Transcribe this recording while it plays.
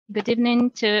Good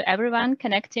evening to everyone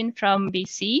connecting from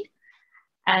BC,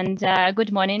 and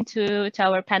good morning to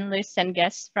our panelists and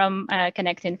guests from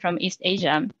connecting from East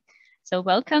Asia. So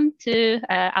welcome to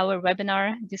our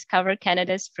webinar, Discover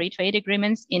Canada's Free Trade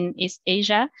Agreements in East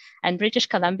Asia and British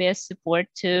Columbia's Support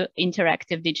to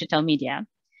Interactive Digital Media.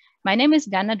 My name is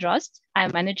Ganna Drost.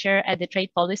 I'm manager at the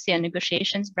Trade Policy and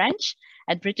Negotiations branch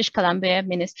at British Columbia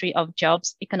Ministry of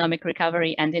Jobs, Economic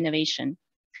Recovery and Innovation.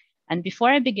 And before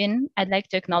I begin, I'd like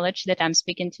to acknowledge that I'm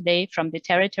speaking today from the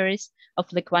territories of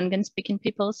Lekwungen-speaking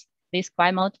peoples, the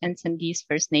Esquimalt and Sanghees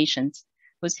First Nations,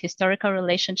 whose historical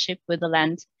relationship with the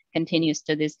land continues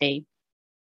to this day.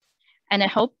 And I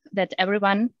hope that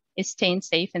everyone is staying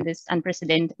safe in these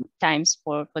unprecedented times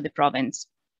for the province.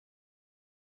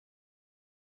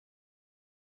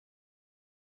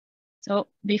 So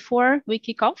before we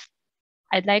kick off,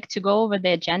 I'd like to go over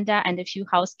the agenda and a few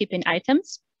housekeeping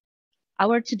items.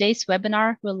 Our today's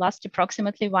webinar will last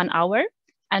approximately 1 hour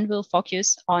and will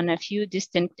focus on a few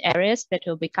distinct areas that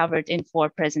will be covered in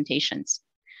 4 presentations.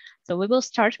 So we will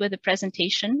start with a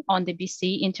presentation on the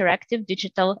BC Interactive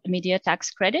Digital Media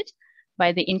Tax Credit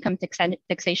by the Income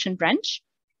Taxation Branch.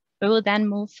 We will then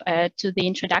move to the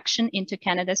introduction into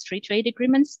Canada's free trade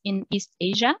agreements in East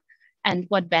Asia and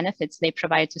what benefits they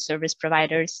provide to service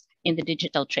providers in the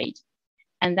digital trade.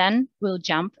 And then we'll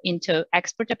jump into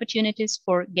export opportunities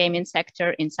for gaming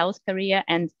sector in South Korea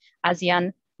and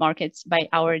ASEAN markets by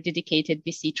our dedicated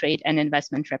BC trade and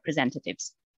investment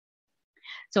representatives.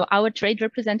 So our trade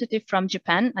representative from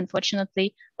Japan,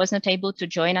 unfortunately, was not able to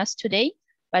join us today,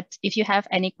 but if you have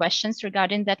any questions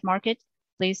regarding that market,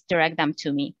 please direct them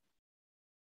to me.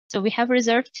 So we have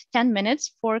reserved 10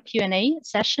 minutes for Q&A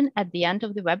session at the end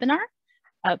of the webinar.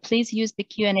 Please use the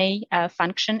Q&A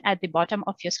function at the bottom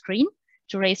of your screen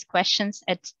to raise questions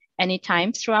at any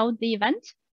time throughout the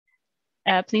event.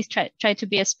 Please try to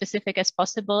be as specific as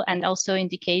possible and also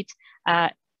indicate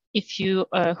if you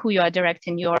who you are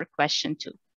directing your question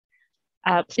to.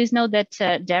 Please note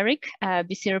that Derek,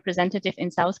 BC representative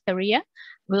in South Korea,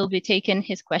 will be taking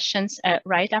his questions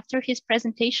right after his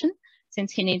presentation,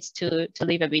 since he needs to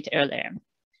leave a bit earlier.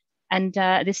 And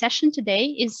the session today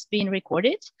is being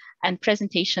recorded, and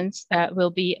presentations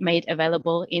will be made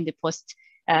available in the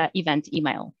post-event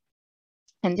email.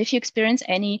 And if you experience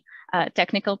any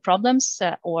technical problems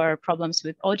or problems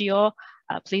with audio,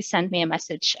 please send me a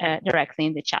message directly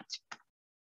in the chat.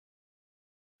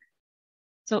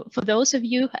 So for those of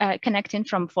you connecting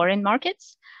from foreign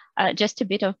markets, just a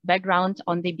bit of background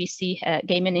on the BC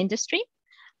gaming industry.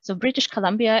 So British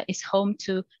Columbia is home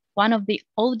to one of the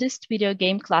oldest video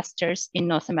game clusters in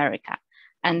North America,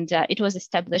 and it was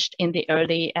established in the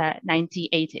early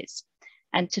 1980s.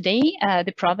 And today,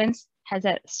 the province has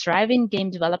a thriving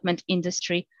game development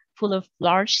industry full of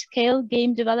large-scale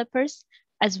game developers,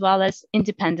 as well as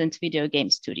independent video game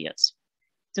studios.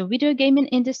 The video gaming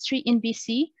industry in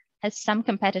BC has some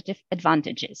competitive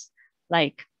advantages,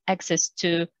 like access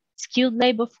to skilled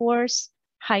labor force,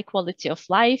 high quality of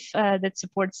life that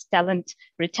supports talent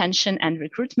retention and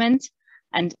recruitment.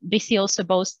 And BC also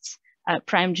boasts a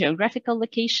prime geographical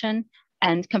location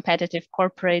and competitive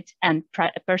corporate and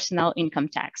personal income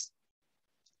tax.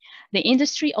 The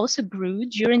industry also grew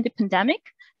during the pandemic,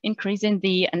 increasing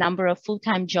the number of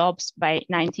full-time jobs by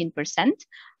 19%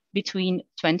 between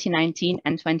 2019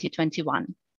 and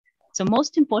 2021. So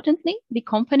most importantly, the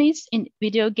companies in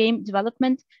video game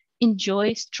development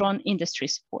enjoy strong industry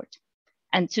support.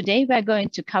 And today we're going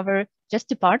to cover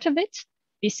just a part of it,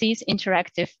 BC's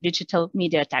Interactive Digital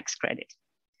Media Tax Credit.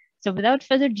 So without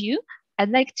further ado, I'd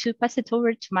like to pass it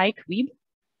over to Mike Wiebe,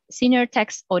 Senior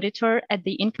Tax Auditor at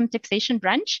the Income Taxation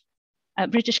Branch,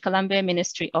 British Columbia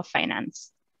Ministry of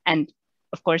Finance, and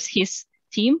of course his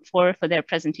team for their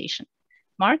presentation.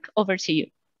 Mark, over to you.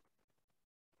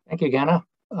 Thank you, Ganna.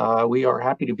 We are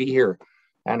happy to be here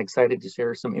and excited to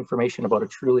share some information about a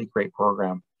truly great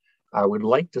program. I would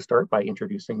like to start by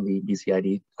introducing the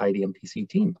BC IDMTC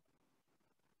team.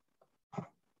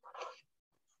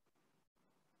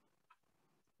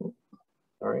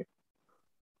 All right,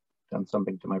 done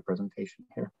something to my presentation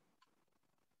here.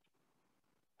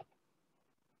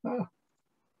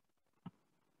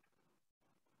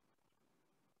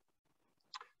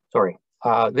 Sorry,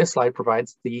 this slide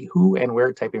provides the who and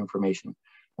where type information.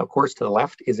 Of course, to the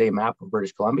left is a map of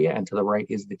British Columbia and to the right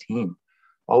is the team.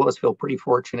 All of us feel pretty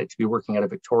fortunate to be working out of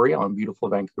Victoria on beautiful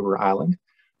Vancouver Island.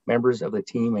 Members of the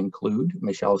team include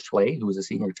Michelle Schley, who is a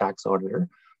senior tax auditor,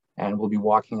 and will be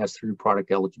walking us through product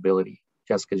eligibility.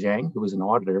 Jessica Zhang, who is an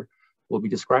auditor, will be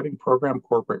describing program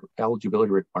corporate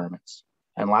eligibility requirements.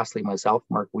 And lastly, myself,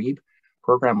 Mark Wiebe,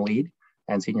 program lead,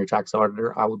 and Senior Tax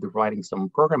Auditor, I will be providing some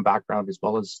program background as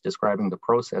well as describing the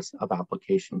process of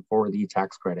application for the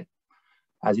tax credit.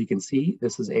 As you can see,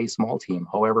 this is a small team.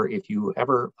 However, if you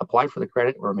ever apply for the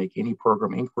credit or make any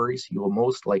program inquiries, you will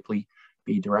most likely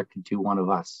be directed to one of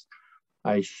us.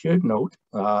 I should note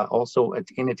also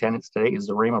in attendance today is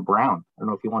Zarema Brown. I don't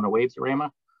know if you want to wave,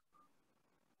 Zarema.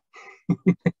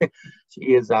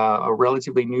 She is a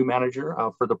relatively new manager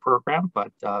for the program,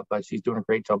 but she's doing a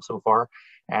great job so far.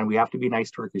 And we have to be nice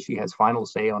to her because she has final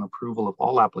say on approval of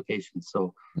all applications.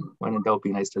 So when in doubt,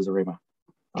 be nice to Zarema.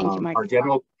 Thank you, Mark.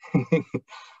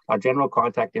 Our general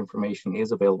contact information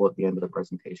is available at the end of the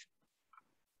presentation.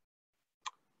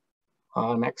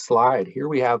 Next slide. Here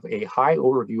we have a high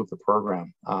overview of the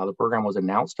program. The program was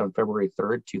announced on February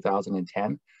 3rd,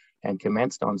 2010, and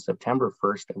commenced on September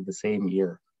 1st of the same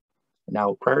year.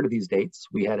 Now, prior to these dates,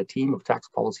 we had a team of tax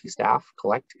policy staff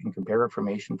collect and compare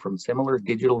information from similar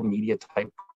digital media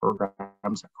type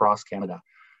programs across Canada,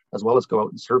 as well as go out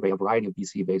and survey a variety of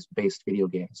BC-based video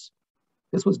games.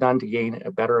 This was done to gain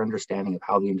a better understanding of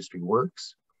how the industry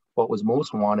works, what was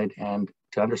most wanted, and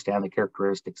to understand the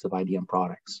characteristics of IDM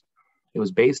products. It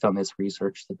was based on this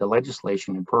research that the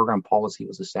legislation and program policy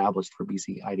was established for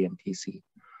BC IDMTC.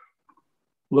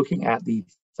 Looking at the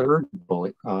third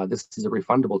bullet, this is a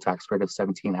refundable tax credit of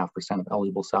 17.5% of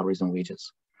eligible salaries and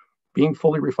wages. Being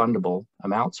fully refundable,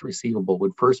 amounts receivable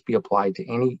would first be applied to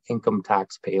any income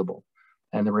tax payable,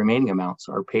 and the remaining amounts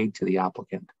are paid to the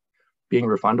applicant. Being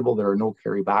refundable, there are no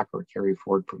carry back or carry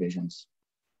forward provisions.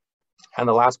 And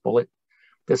the last bullet,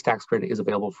 this tax credit is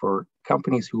available for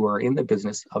companies who are in the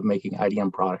business of making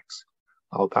IDM products.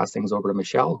 I'll pass things over to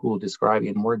Michelle, who will describe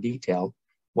in more detail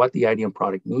what the IDM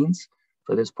product means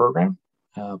for this program.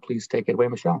 Please take it away,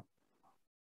 Michelle.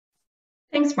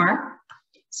 Thanks, Mark.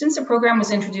 Since the program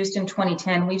was introduced in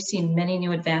 2010, we've seen many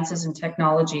new advances in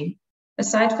technology.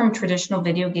 Aside from traditional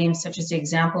video games, such as the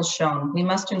examples shown, we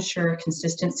must ensure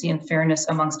consistency and fairness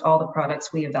amongst all the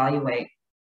products we evaluate.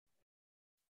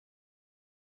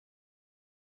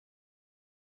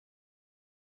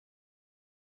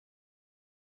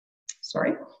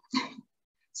 Sorry.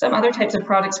 Some other types of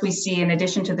products we see in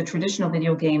addition to the traditional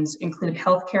video games include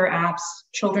healthcare apps,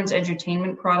 children's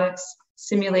entertainment products,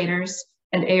 simulators,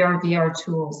 and AR/VR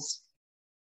tools.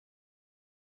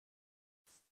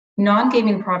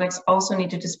 Non-gaming products also need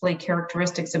to display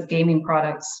characteristics of gaming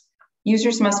products.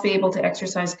 Users must be able to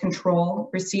exercise control,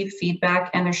 receive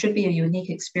feedback, and there should be a unique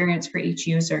experience for each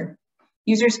user.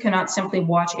 Users cannot simply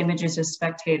watch images as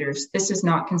spectators. This is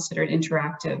not considered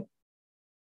interactive.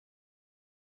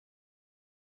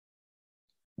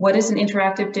 What is an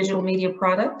interactive digital media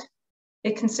product?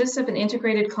 It consists of an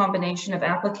integrated combination of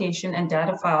application and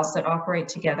data files that operate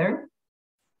together.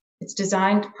 It's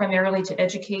designed primarily to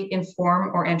educate,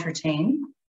 inform, or entertain.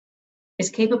 Is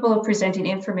capable of presenting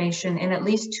information in at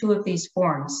least two of these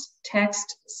forms,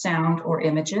 text, sound, or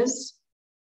images.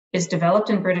 Is developed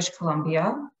in British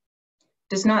Columbia.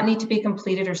 Does not need to be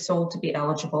completed or sold to be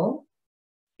eligible.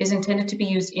 Is intended to be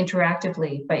used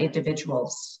interactively by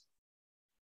individuals.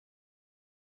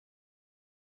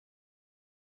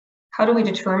 How do we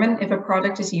determine if a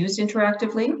product is used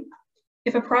interactively?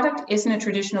 If a product isn't a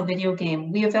traditional video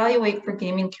game, we evaluate for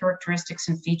gaming characteristics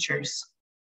and features.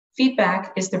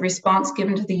 Feedback is the response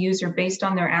given to the user based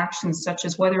on their actions, such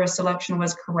as whether a selection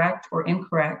was correct or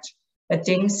incorrect, a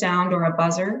ding sound or a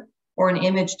buzzer, or an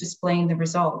image displaying the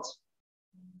result.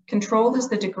 Control is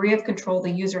the degree of control the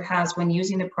user has when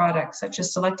using the product, such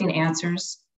as selecting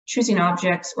answers, choosing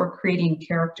objects, or creating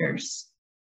characters.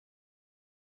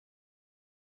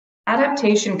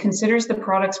 Adaptation considers the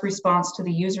product's response to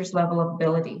the user's level of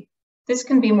ability. This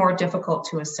can be more difficult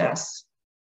to assess.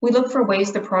 We look for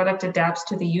ways the product adapts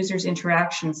to the user's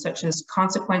interactions, such as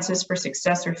consequences for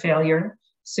success or failure,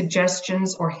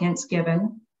 suggestions or hints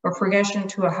given, or progression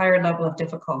to a higher level of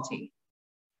difficulty.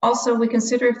 Also, we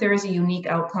consider if there is a unique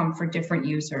outcome for different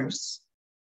users.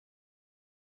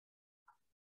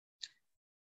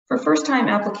 For first-time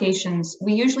applications,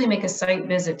 we usually make a site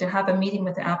visit to have a meeting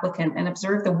with the applicant and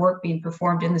observe the work being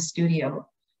performed in the studio.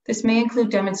 This may include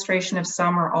demonstration of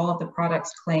some or all of the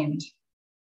products claimed.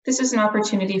 This is an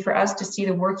opportunity for us to see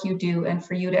the work you do and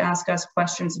for you to ask us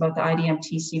questions about the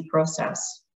IDMTC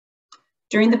process.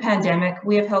 During the pandemic,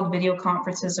 we have held video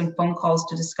conferences and phone calls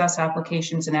to discuss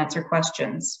applications and answer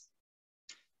questions.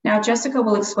 Now, Jessica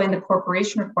will explain the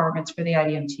corporation requirements for the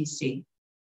IDMTC.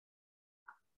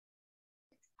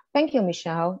 Thank you,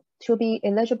 Michelle. To be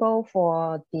eligible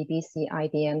for the BC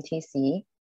IDMTC,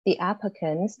 the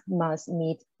applicants must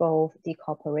meet both the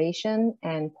corporation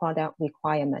and product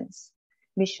requirements.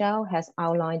 Michelle has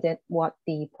outlined what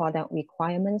the product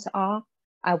requirements are,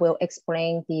 I will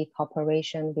explain the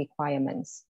corporation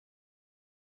requirements.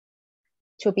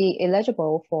 To be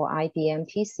eligible for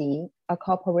IDMTC, a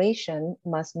corporation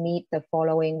must meet the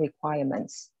following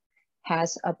requirements.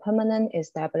 Has a permanent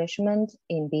establishment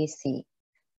in BC.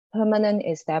 Permanent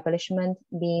establishment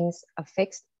means a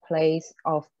fixed place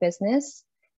of business,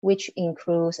 which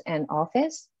includes an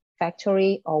office,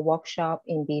 factory, or workshop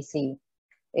in BC.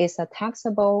 Is a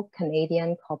taxable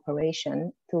Canadian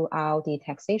corporation throughout the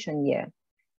taxation year.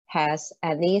 Has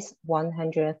at least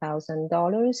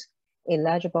 $100,000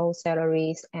 eligible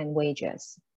salaries and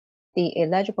wages. The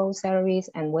eligible salaries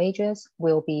and wages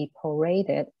will be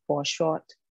prorated for short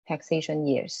taxation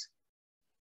years.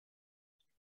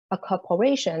 A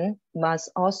corporation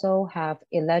must also have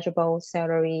eligible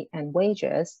salary and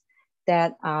wages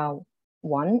that are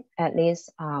at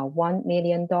least $1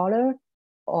 million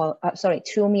or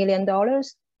 $2 million,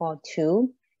 or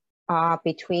two are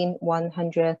between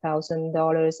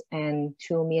 $100,000 and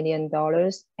 $2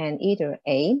 million, and either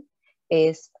A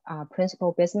is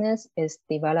principal business is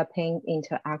developing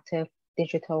interactive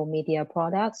digital media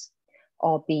products,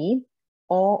 or B,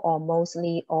 all or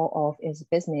mostly all of its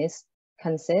business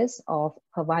consists of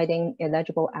providing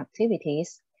eligible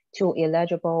activities to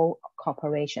eligible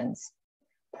corporations.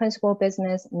 Principal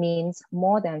business means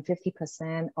more than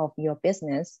 50% of your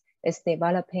business is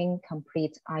developing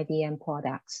complete IDM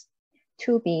products.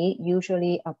 2B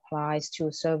usually applies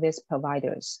to service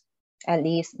providers. At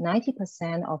least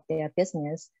 90% of their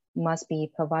business must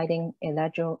be providing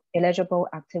eligible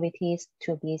activities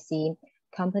to BC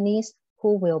companies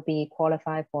who will be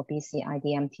qualified for BC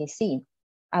IDMTC.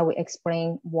 I will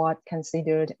explain what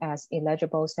considered as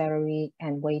eligible salary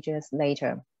and wages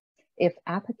later. If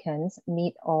applicants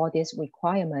meet all these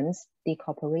requirements, the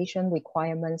corporation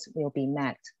requirements will be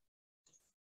met.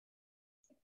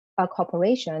 A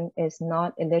corporation is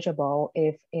not eligible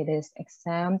if it is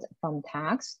exempt from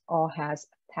tax or has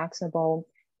taxable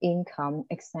income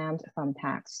exempt from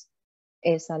tax.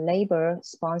 Is a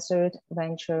labor-sponsored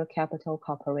venture capital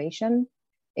corporation.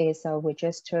 Is a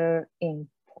registered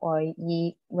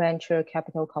employee venture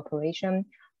capital corporation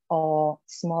or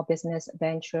small business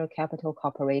venture capital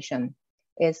corporation.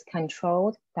 Is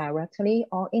controlled directly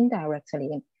or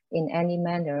indirectly in any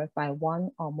manner by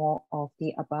one or more of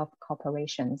the above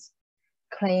corporations.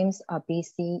 Claims a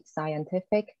BC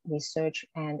Scientific Research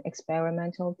and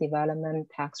Experimental Development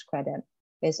Tax Credit,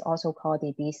 is also called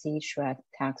the BC SR&ED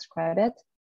Tax Credit,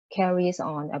 carries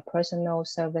on a personal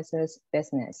services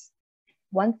business.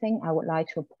 One thing I would like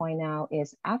to point out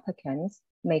is applicants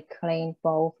may claim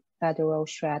both federal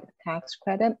SR&ED tax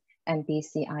credit and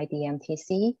BC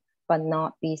IDMTC, but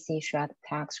not BC SR&ED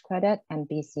tax credit and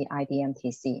BC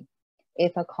IDMTC.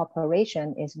 If a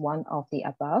corporation is one of the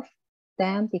above,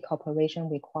 then the corporation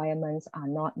requirements are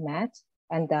not met,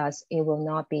 and thus it will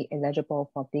not be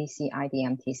eligible for BC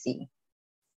IDMTC.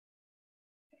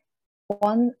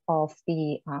 One of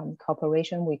the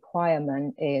corporation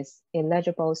requirement is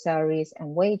eligible salaries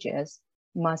and wages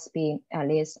must be at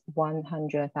least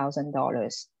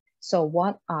 $100,000. So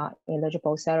what are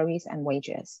eligible salaries and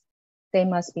wages? They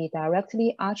must be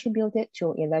directly attributed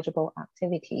to eligible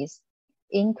activities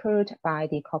incurred by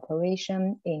the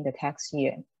corporation in the tax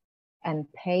year and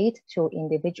paid to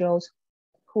individuals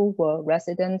who were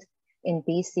resident in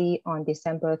BC on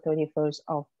December 31st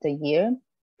of the year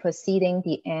preceding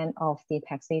the end of the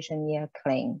taxation year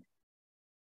claimed.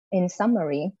 In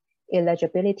summary,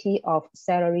 eligibility of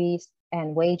salaries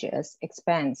and wages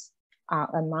expense are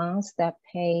amounts that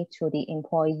pay to the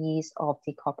employees of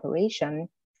the corporation,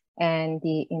 and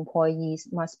the employees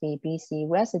must be BC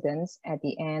residents at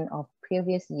the end of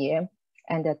previous year,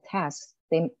 and the tasks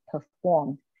they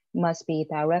performed must be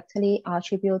directly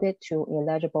attributed to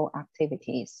eligible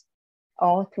activities.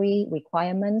 All three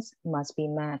requirements must be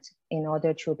met in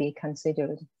order to be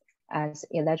considered as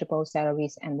eligible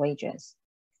salaries and wages.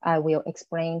 I will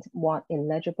explain what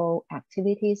eligible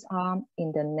activities are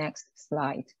in the next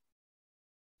slide.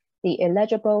 The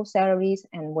eligible salaries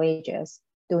and wages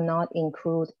do not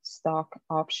include stock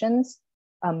options,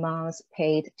 amounts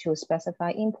paid to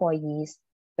specified employees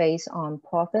based on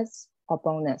profits or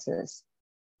bonuses,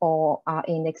 or are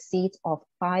in exceed of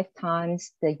 5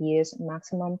 times the year's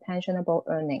maximum pensionable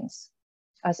earnings.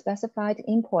 A specified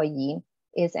employee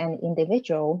is an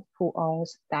individual who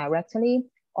owns directly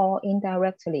or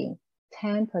indirectly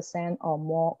 10% or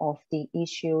more of the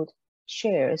issued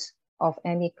shares of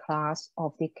any class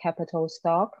of the capital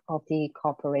stock of the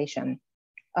corporation.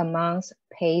 Amounts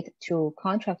paid to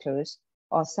contractors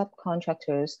or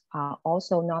subcontractors are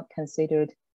also not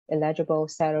considered eligible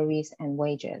salaries and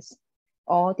wages.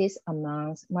 All these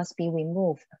amounts must be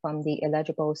removed from the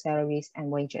eligible salaries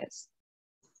and wages.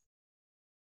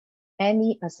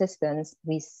 any assistance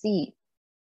received,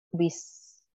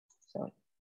 so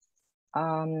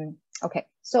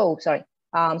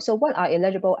what are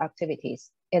eligible activities?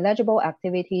 Eligible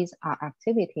activities are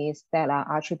activities that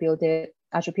are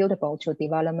attributable to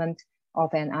development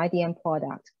of an IDM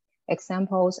product.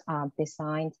 Examples are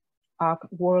design,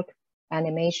 artwork,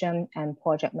 animation, and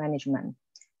project management.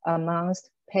 Amounts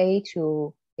paid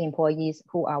to employees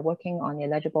who are working on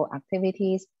eligible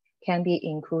activities can be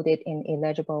included in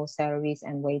eligible salaries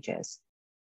and wages.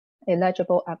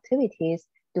 Eligible activities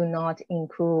do not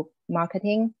include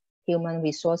marketing, human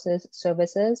resources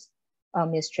services,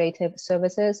 administrative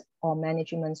services, or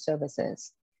management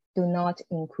services. Do not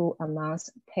include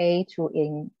amounts paid to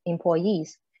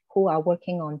employees who are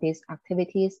working on these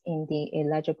activities in the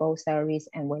eligible salaries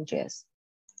and wages.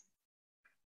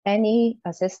 Any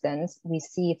assistance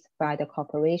received by the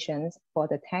corporations for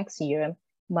the tax year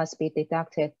must be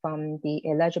deducted from the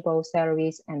eligible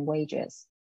salaries and wages.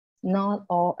 Not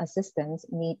all assistance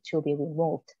need to be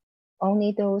removed.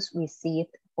 Only those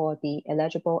received for the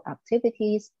eligible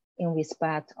activities in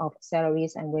respect of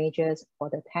salaries and wages for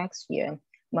the tax year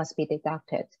must be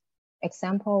deducted.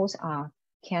 Examples are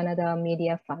Canada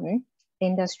Media Fund,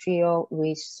 Industrial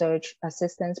Research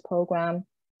Assistance Program,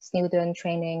 student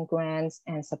training grants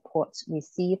and supports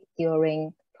received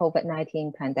during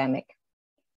COVID-19 pandemic.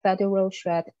 Federal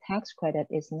SR&ED tax credit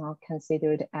is not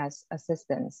considered as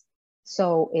assistance,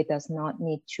 so it does not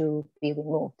need to be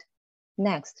removed.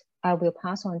 Next, I will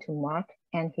pass on to Mark,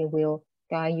 and he will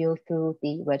guide you through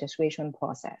the registration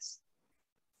process.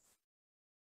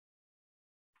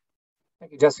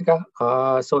 Thank you, Jessica.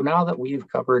 So now that we've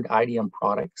covered IDM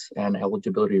products and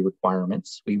eligibility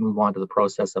requirements, we move on to the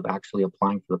process of actually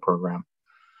applying for the program.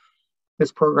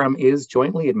 This program is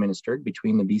jointly administered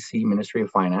between the BC Ministry of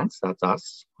Finance, that's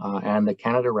us, and the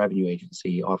Canada Revenue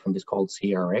Agency, often just called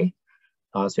CRA.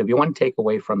 So if you want to take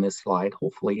away from this slide,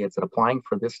 hopefully it's that applying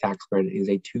for this tax credit is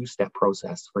a two-step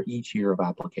process for each year of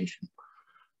application.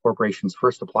 Corporations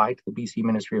first apply to the BC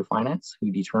Ministry of Finance,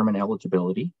 who determine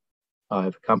eligibility.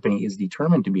 If a company is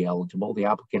determined to be eligible, the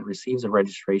applicant receives a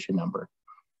registration number.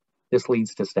 This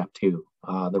leads to step 2.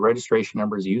 The registration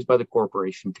number is used by the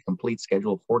corporation to complete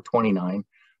Schedule 429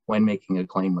 when making a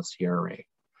claim with CRA.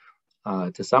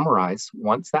 To summarize,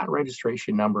 once that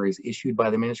registration number is issued by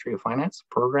the Ministry of Finance,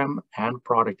 program and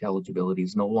product eligibility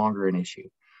is no longer an issue.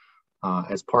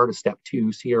 As part of step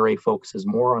 2, CRA focuses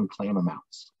more on claim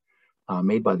amounts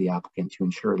made by the applicant to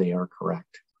ensure they are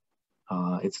correct.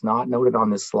 It's not noted on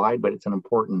this slide, but it's an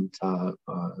important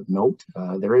note.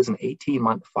 There is an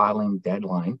 18-month filing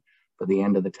deadline for the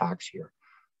end of the tax year.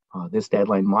 This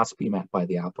deadline must be met by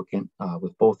the applicant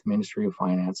with both the Ministry of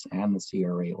Finance and the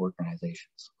CRA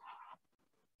organizations.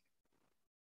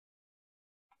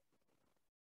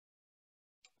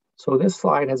 So this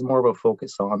slide has more of a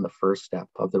focus on the first step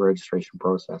of the registration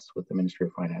process with the Ministry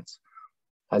of Finance.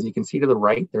 As you can see to the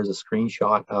right, there's a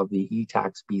screenshot of the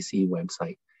eTax BC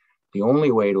website. The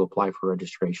only way to apply for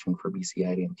registration for BC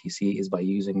IDMTC is by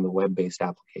using the web-based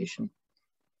application.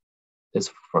 This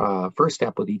first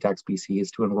step with eTax BC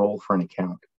is to enroll for an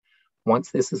account. Once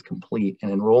this is complete,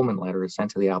 an enrollment letter is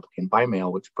sent to the applicant by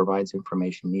mail, which provides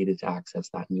information needed to access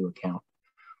that new account.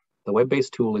 The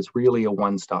web-based tool is really a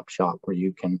one-stop shop where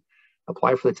you can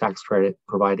apply for the tax credit,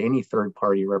 provide any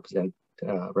third-party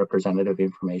representative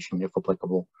information if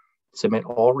applicable, submit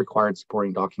all required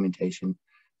supporting documentation,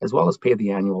 as well as pay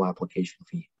the annual application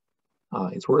fee.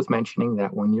 It's worth mentioning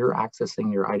that when you're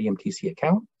accessing your IDMTC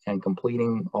account and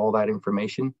completing all that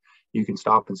information, you can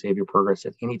stop and save your progress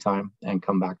at any time and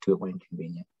come back to it when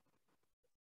convenient.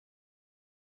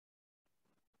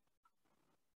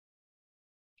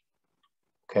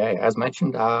 Okay, as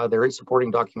mentioned, there is supporting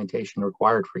documentation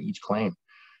required for each claim.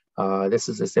 This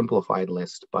is a simplified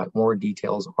list, but more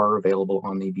details are available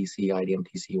on the BC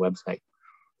IDMTC website.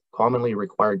 Commonly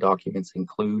required documents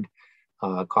include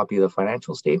a copy of the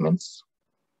financial statements,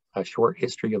 a short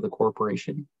history of the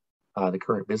corporation, the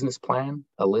current business plan,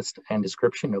 a list and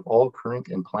description of all current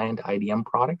and planned IDM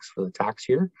products for the tax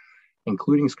year,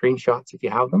 including screenshots if you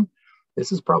have them.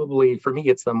 This is probably, for me,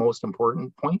 it's the most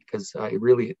important point because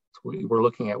we're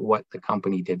looking at what the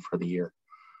company did for the year.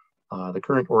 The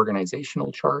current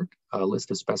organizational chart, a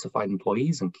list of specified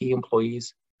employees and key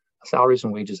employees, a salaries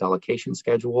and wages allocation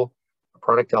schedule, a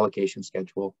product allocation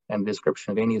schedule, and a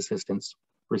description of any assistance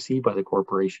received by the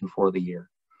corporation for the year.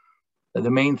 The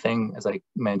main thing, as I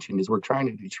mentioned, is we're trying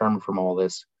to determine from all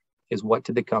this is what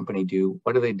did the company do,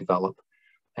 what do they develop,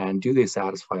 and do they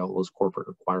satisfy all those corporate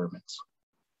requirements?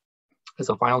 As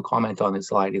a final comment on this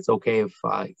slide, it's okay if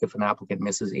an applicant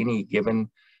misses any given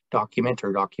document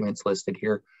or documents listed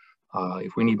here.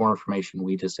 If we need more information,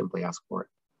 we just simply ask for it.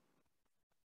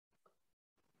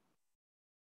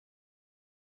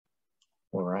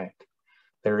 All right.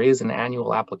 There is an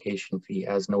annual application fee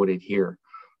as noted here.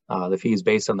 The fee is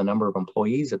based on the number of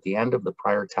employees at the end of the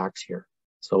prior tax year.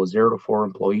 So 0 to 4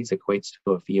 employees equates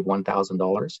to a fee of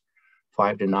 $1,000.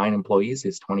 5 to 9 employees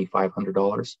is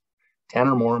 $2,500. 10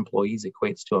 or more employees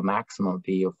equates to a maximum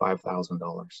fee of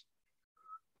 $5,000.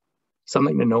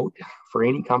 Something to note, for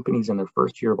any companies in their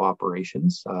first year of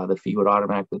operations, the fee would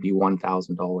automatically be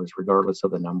 $1,000 regardless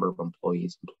of the number of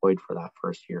employees employed for that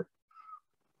first year.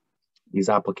 These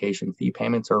application fee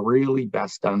payments are really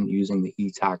best done using the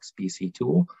eTax BC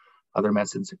tool. Other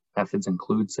methods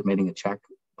include submitting a check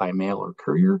by mail or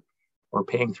courier, or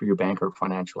paying through your bank or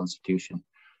financial institution.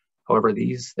 However,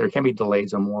 there can be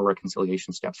delays or more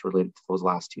reconciliation steps related to those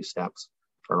last 2 steps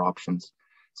or options.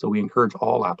 So we encourage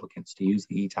all applicants to use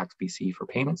the eTax BC for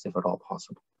payments if at all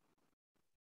possible.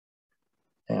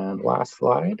 And last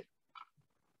slide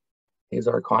is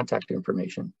our contact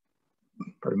information.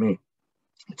 Pardon me.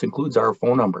 It includes our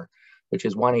phone number, which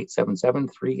is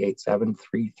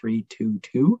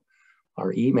 1-877-387-3322.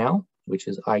 Our email, which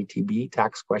is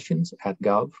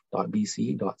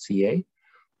itbtaxquestions@gov.bc.ca,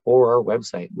 or our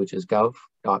website, which is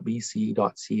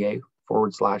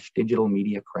gov.bc.ca/digital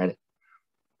media credit.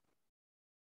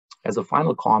 As a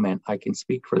final comment, I can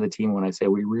speak for the team when I say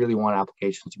we really want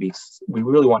applicants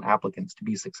to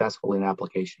be successful in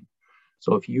application.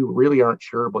 So if you really aren't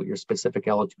sure about your specific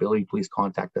eligibility, please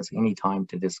contact us anytime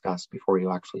to discuss before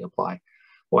you actually apply.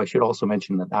 Well, I should also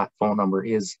mention that that phone number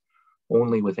is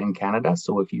only within Canada.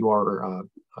 So if you are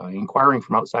inquiring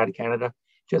from outside of Canada,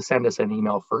 just send us an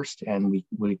email first and we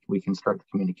can start the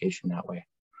communication that way.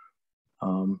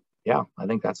 Yeah, I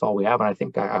think that's all we have.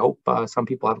 And I hope some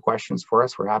people have questions for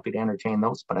us. We're happy to entertain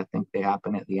those, but I think they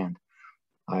happen at the end.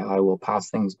 I will pass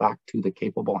things back to the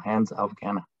capable hands of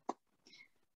Kenna.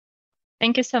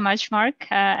 Thank you so much, Mark.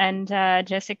 And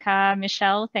Jessica,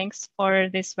 Michelle, thanks for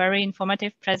this very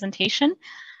informative presentation.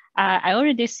 I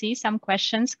already see some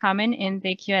questions coming in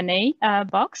the Q&A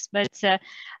box, but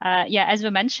yeah, as we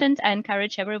mentioned, I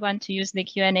encourage everyone to use the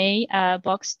Q&A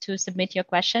box to submit your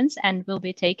questions, and we'll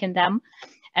be taking them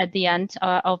at the end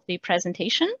of the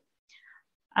presentation.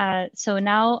 So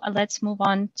now let's move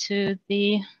on to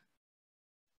the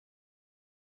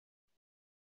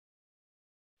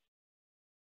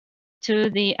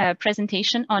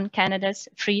presentation on Canada's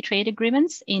free trade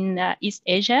agreements in East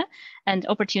Asia and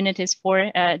opportunities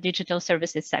for digital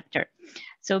services sector.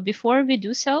 So before we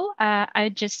do so,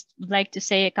 I'd just like to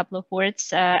say a couple of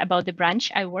words about the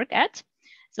branch I work at.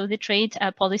 So the Trade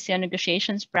Policy and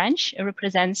Negotiations branch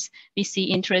represents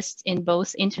BC interests in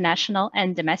both international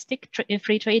and domestic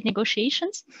free trade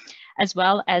negotiations, as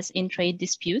well as in trade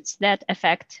disputes that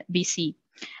affect BC.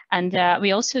 And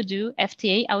we also do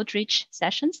FTA outreach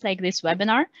sessions like this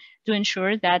webinar to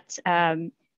ensure that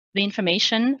the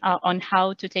information on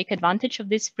how to take advantage of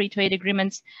these free trade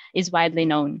agreements is widely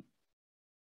known.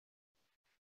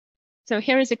 So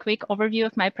here is a quick overview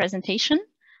of my presentation.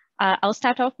 I'll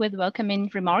start off with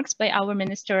welcoming remarks by our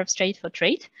Minister of State for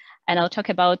Trade, and I'll talk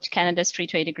about Canada's free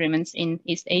trade agreements in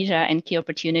East Asia and key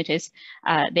opportunities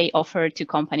they offer to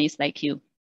companies like you.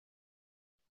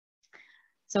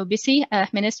 So BC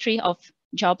Ministry of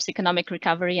Jobs, Economic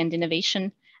Recovery and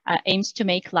Innovation aims to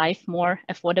make life more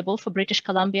affordable for British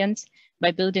Columbians by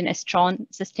building a strong,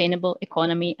 sustainable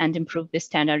economy and improve the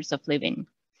standards of living.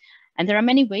 And there are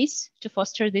many ways to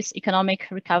foster this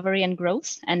economic recovery and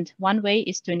growth. And one way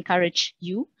is to encourage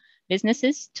you,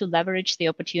 businesses, to leverage the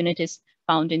opportunities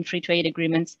found in free trade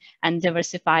agreements and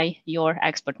diversify your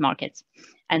export markets.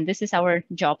 And this is our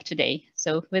job today.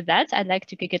 So with that, I'd like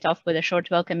to kick it off with a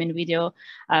short welcoming video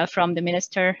from the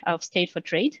Minister of State for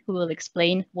Trade, who will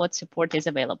explain what support is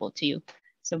available to you.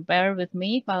 So bear with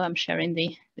me while I'm sharing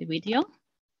the video.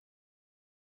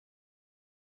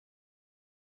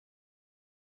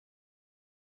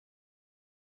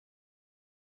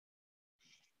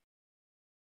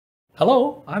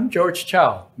 Hello, I'm George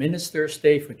Chow, Minister of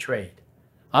State for Trade.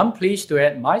 I'm pleased to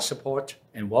add my support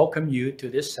and welcome you to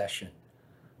this session.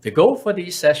 The goal for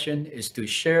this session is to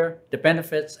share the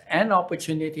benefits and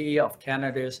opportunity of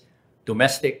Canada's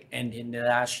domestic and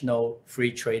international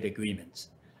free trade agreements,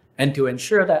 and to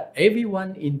ensure that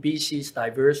everyone in BC's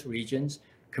diverse regions,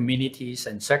 communities,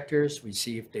 and sectors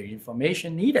receive the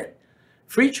information needed.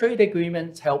 Free trade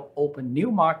agreements help open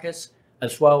new markets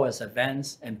as well as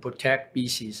advance and protect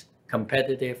BC's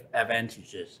competitive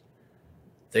advantages.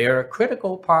 They are a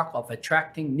critical part of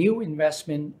attracting new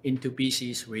investment into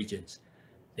BC's regions.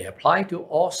 They apply to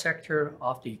all sectors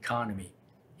of the economy,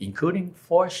 including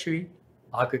forestry,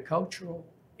 agricultural,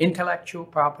 intellectual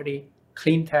property,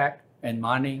 clean tech, and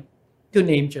mining, to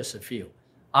name just a few.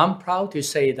 I'm proud to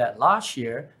say that last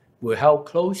year, we held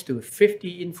close to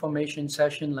 50 information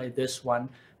sessions like this one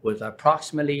with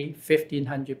approximately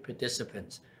 1,500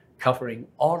 participants covering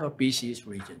all of BC's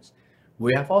regions.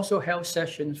 We have also held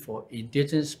sessions for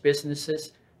Indigenous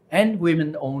businesses and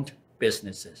women-owned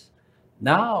businesses.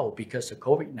 Now, because of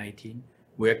COVID-19,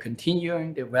 we're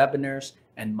continuing the webinars,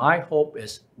 and my hope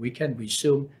is we can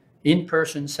resume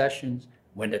in-person sessions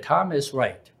when the time is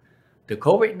right. The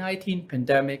COVID-19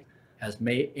 pandemic has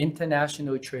made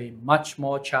international trade much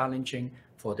more challenging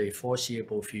for the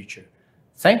foreseeable future.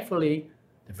 Thankfully,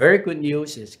 the very good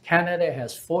news is Canada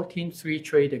has 14 free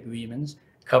trade agreements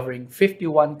covering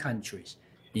 51 countries,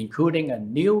 including a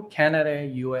new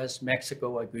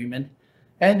Canada-US-Mexico agreement,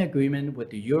 an agreement with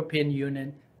the European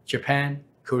Union, Japan,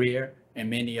 Korea, and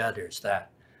many others that,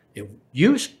 if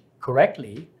used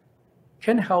correctly,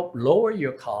 can help lower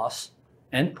your costs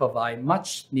and provide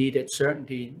much needed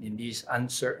certainty in these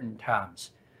uncertain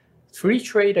times. Free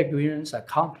trade agreements are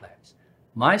complex.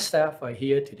 My staff are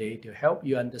here today to help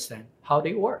you understand how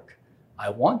they work. I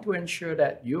want to ensure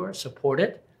that you are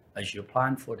supported as you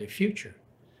plan for the future.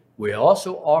 We're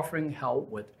also offering help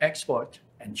with export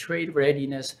and trade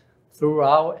readiness through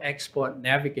our Export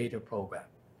Navigator program.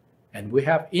 And we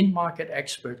have in-market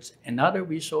experts and other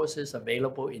resources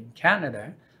available in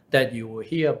Canada that you will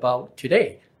hear about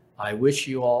today. I wish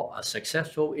you all a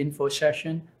successful info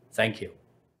session. Thank you.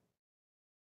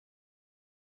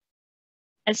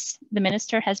 As the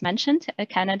minister has mentioned,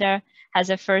 Canada has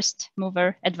a first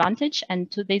mover advantage,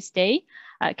 and to this day,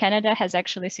 Canada has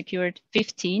actually secured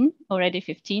 15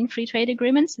 free trade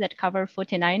agreements that cover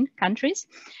 49 countries,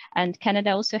 and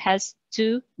Canada also has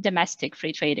 2 domestic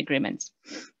free trade agreements.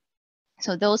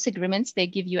 So those agreements, they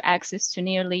give you access to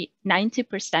nearly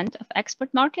 90% of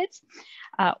export markets,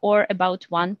 or about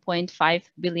 1.5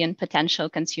 billion potential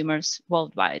consumers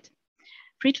worldwide.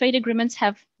 Free trade agreements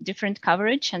have different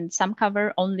coverage, and some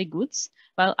cover only goods,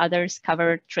 while others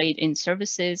cover trade in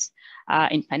services,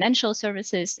 in financial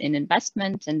services, in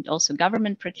investment, and also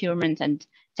government procurement and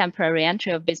temporary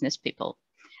entry of business people.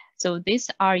 So these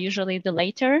are usually the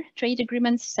later trade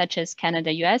agreements, such as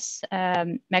Canada-US,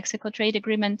 Mexico trade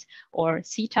agreement, or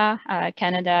CETA,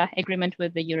 Canada agreement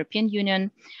with the European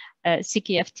Union,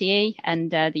 CKFTA,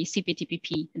 and the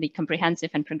CPTPP, the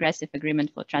Comprehensive and Progressive Agreement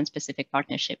for Trans-Pacific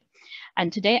Partnership.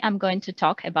 And today I'm going to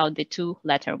talk about the 2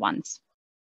 latter ones.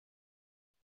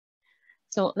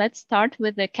 So let's start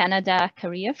with the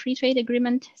Canada-Korea Free Trade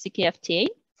Agreement, CKFTA.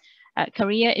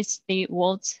 Korea is the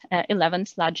world's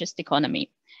 11th largest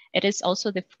economy. It is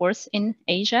also the 4th in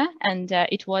Asia, and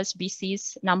it was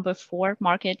BC's number 4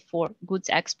 market for goods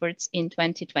exports in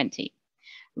 2020.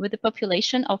 With a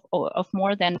population of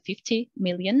more than 50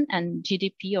 million and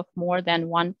GDP of more than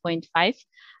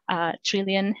 1.5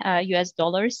 trillion US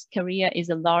dollars, Korea is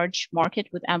a large market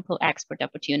with ample export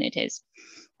opportunities.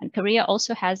 And Korea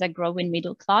also has a growing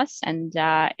middle class, and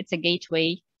it's a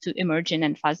gateway to emerging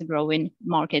and fast-growing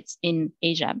markets in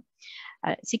Asia.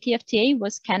 CKFTA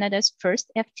was Canada's first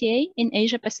FTA in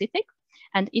Asia Pacific,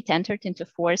 and it entered into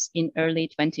force in early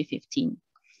 2015.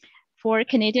 For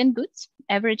Canadian goods,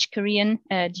 average Korean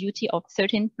duty of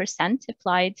 13%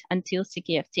 applied until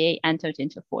CKFTA entered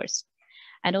into force.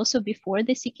 And also before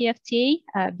the CKFTA,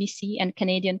 BC and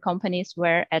Canadian companies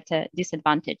were at a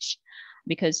disadvantage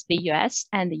because the US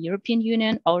and the European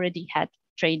Union already had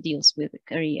trade deals with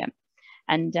Korea.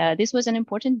 And this was an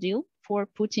important deal for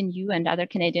putting you and other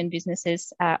Canadian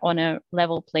businesses on a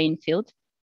level playing field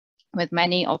with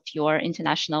many of your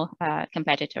international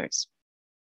competitors.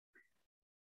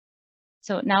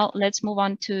 So now let's move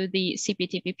on to the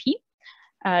CPTPP,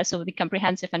 so the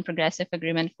Comprehensive and Progressive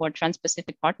Agreement for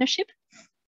Trans-Pacific Partnership.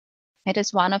 It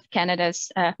is one of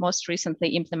Canada's most recently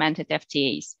implemented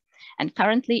FTAs, and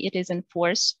currently it is in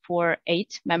force for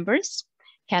 8 members: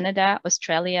 Canada,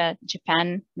 Australia,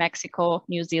 Japan, Mexico,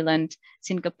 New Zealand,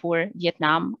 Singapore,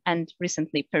 Vietnam, and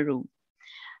recently Peru.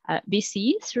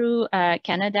 BC, through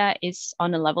Canada, is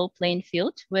on a level playing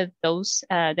field with those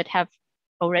that have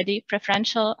already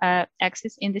preferential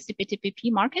access in the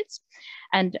CPTPP markets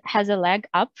and has a leg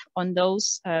up on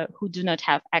those who do not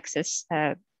have access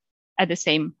at the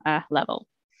same level.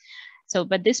 So,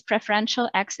 but this preferential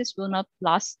access will not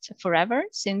last forever.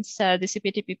 Since the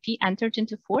CPTPP entered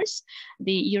into force,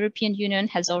 the European Union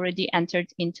has already entered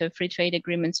into free trade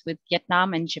agreements with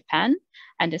Vietnam and Japan,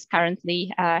 and is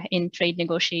currently in trade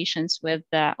negotiations with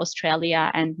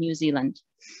Australia and New Zealand.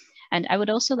 And I would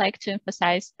also like to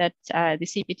emphasize that the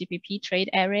CPTPP trade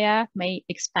area may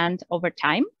expand over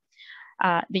time.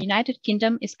 The United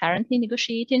Kingdom is currently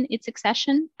negotiating its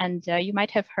accession, and you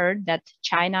might have heard that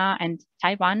China and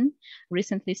Taiwan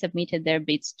recently submitted their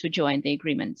bids to join the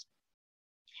agreement.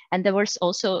 And there was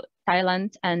also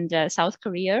Thailand and South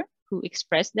Korea who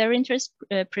expressed their interest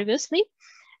previously.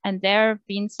 And there have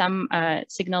been some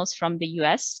signals from the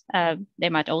US. They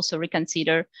might also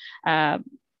reconsider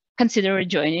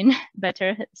joining,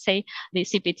 better say, the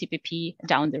CPTPP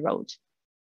down the road.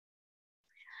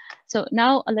 So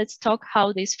now let's talk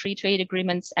how these free trade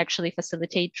agreements actually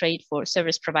facilitate trade for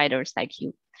service providers like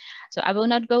you. So I will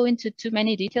not go into too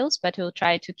many details, but we'll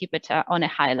try to keep it on a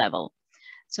high level.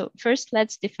 So first,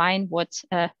 let's define what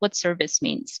service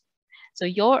means. So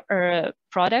your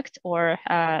product or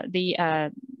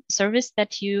the service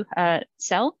that you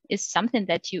sell is something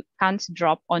that you can't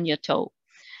drop on your toe.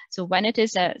 So when it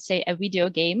is, say, a video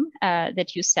game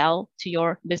that you sell to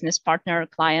your business partner or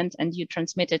client and you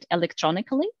transmit it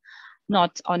electronically,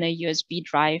 not on a USB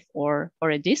drive or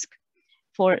a disk,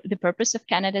 for the purpose of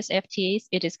Canada's FTAs,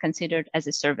 it is considered as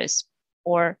a service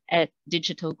or a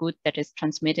digital good that is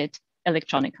transmitted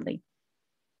electronically.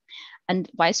 And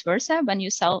vice versa, when you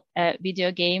sell a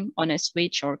video game on a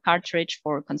Switch or cartridge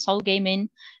for console gaming,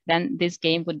 then this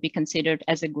game would be considered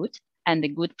as a good, and the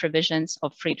good provisions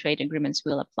of free trade agreements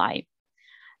will apply.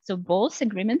 So both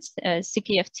agreements,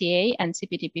 CKFTA and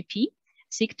CPTPP,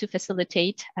 seek to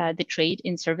facilitate the trade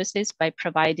in services by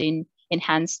providing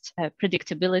enhanced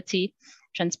predictability,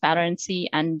 transparency,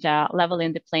 and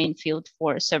leveling the playing field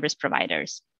for service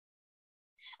providers.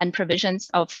 And provisions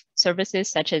of services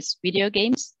such as video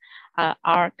games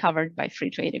are covered by free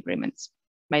trade agreements,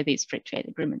 by these free trade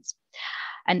agreements.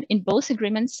 And in both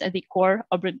agreements, the core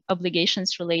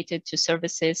obligations related to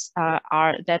services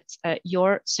are that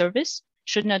your service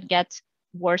should not get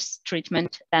worse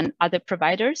treatment than other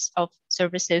providers of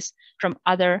services from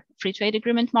other free trade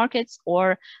agreement markets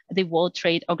or the World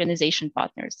Trade Organization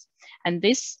partners. And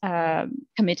this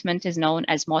commitment is known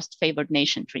as most favored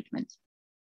nation treatment.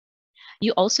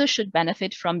 You also should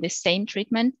benefit from the same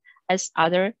treatment as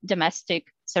other domestic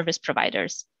service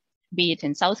providers, be it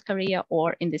in South Korea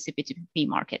or in the CPTPP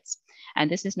markets.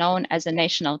 And this is known as a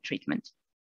national treatment.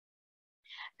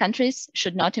 Countries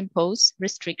should not impose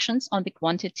restrictions on the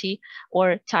quantity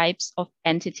or types of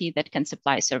entity that can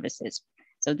supply services.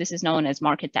 So this is known as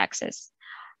market access.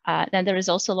 Then there is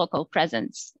also local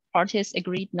presence. Parties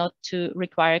agreed not to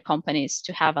require companies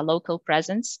to have a local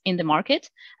presence in the market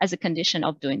as a condition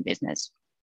of doing business.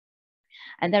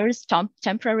 And there is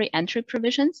temporary entry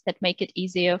provisions that make it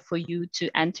easier for you to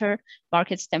enter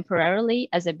markets temporarily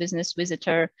as a business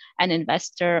visitor, an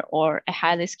investor, or a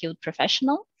highly skilled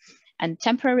professional. And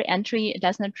temporary entry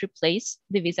does not replace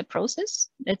the visa process.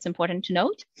 That's important to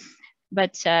note.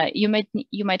 But you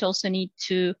might also need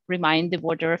to remind the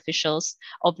border officials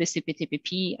of the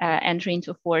CPTPP entry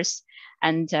into force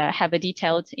and have a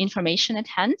detailed information at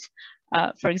hand.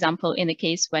 For example, in the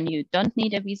case when you don't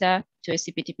need a visa to a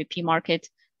CPTPP market,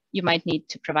 you might need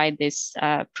to provide this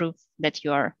proof that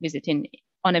you are visiting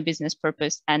on a business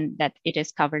purpose and that it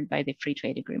is covered by the free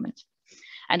trade agreement.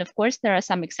 And of course, there are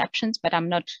some exceptions, but I'm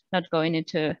not going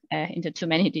into too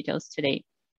many details today.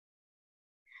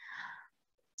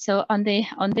 So on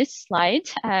this slide,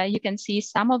 you can see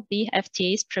some of the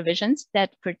FTA's provisions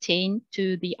that pertain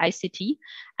to the ICT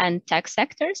and tech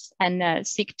sectors and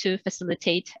seek to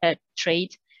facilitate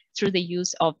trade through the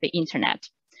use of the internet.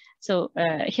 So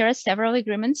here are several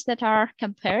agreements that are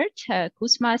compared,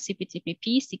 CUSMA,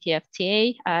 CPTPP,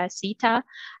 CKFTA, CETA,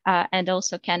 and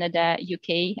also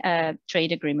Canada-UK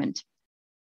trade agreement,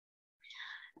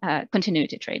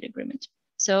 continuity trade agreement.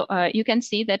 So you can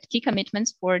see that key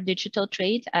commitments for digital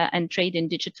trade and trade in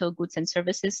digital goods and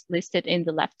services listed in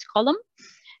the left column,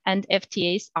 and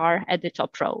FTAs are at the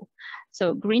top row.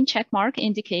 So green check mark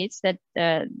indicates that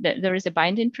there is a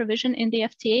binding provision in the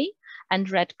FTA, and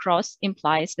red cross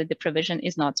implies that the provision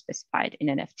is not specified in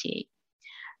an FTA.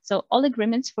 So all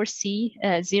agreements foresee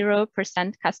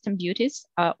 0% custom duties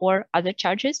or other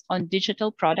charges on digital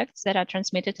products that are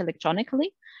transmitted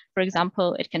electronically. For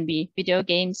example, it can be video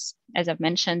games, as I've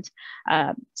mentioned,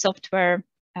 software,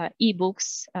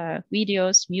 ebooks,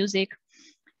 videos, music.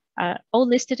 All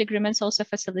listed agreements also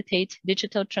facilitate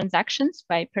digital transactions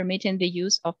by permitting the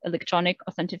use of electronic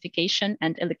authentication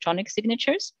and electronic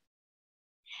signatures.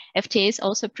 FTAs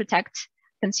also protect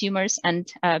consumers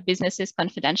and businesses'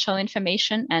 confidential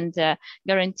information and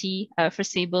guarantee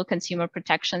foreseeable consumer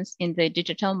protections in the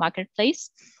digital marketplace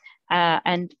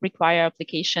and require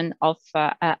application of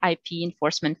IP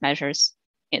enforcement measures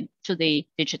to the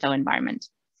digital environment.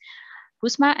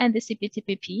 CUSMA and the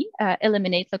CPTPP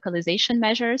eliminate localization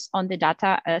measures on the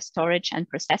data storage and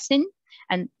processing.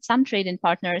 And some trading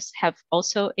partners have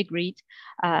also agreed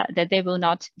that they will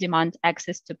not demand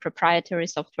access to proprietary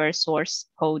software source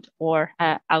code or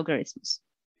algorithms.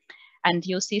 And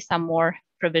you'll see some more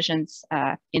provisions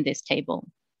in this table.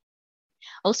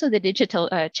 Also, the digital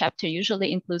chapter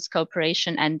usually includes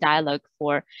cooperation and dialogue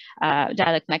for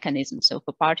dialogue mechanisms, so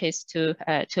for parties to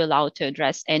allow to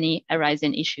address any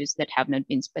arising issues that have not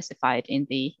been specified in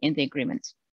the agreement.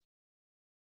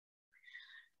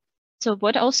 So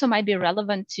what also might be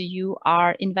relevant to you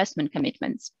are investment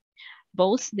commitments.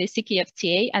 Both the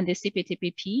CKFTA and the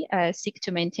CPTPP seek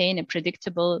to maintain a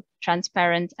predictable,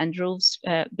 transparent, and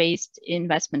rules-based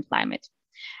investment climate.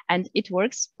 And it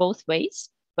works both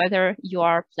ways, whether you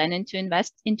are planning to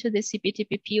invest into the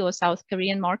CPTPP or South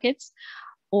Korean markets,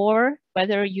 or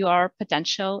whether you are a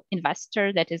potential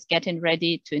investor that is getting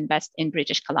ready to invest in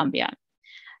British Columbia.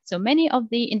 So many of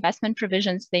the investment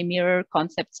provisions, they mirror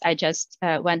concepts I just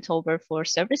went over for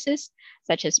services,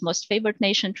 such as most favored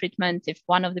nation treatment. If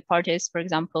one of the parties, for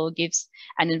example, gives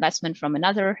an investment from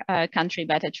another country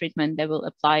better treatment, they will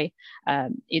apply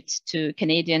it to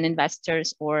Canadian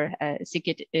investors or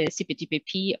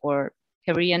CPTPP or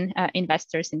Korean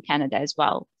investors in Canada as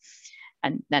well.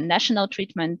 And then national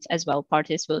treatment as well,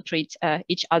 parties will treat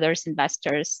each other's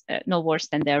investors no worse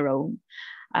than their own.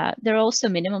 There are also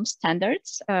minimum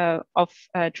standards of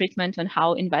treatment on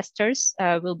how investors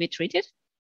will be treated.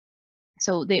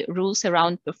 So the rules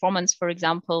around performance, for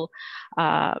example,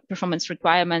 performance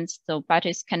requirements, so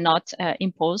parties cannot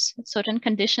impose certain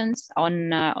conditions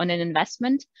on an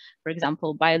investment, for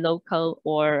example, buy local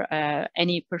or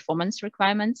any performance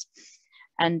requirements.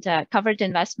 And covered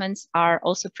investments are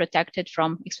also protected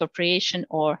from expropriation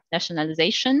or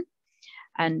nationalization.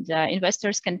 And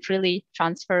investors can freely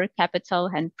transfer capital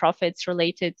and profits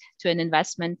related to an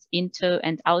investment into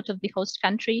and out of the host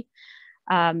country.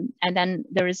 And then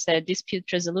there is a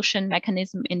dispute resolution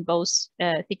mechanism in both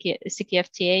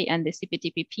CKFTA and the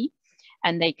CPTPP,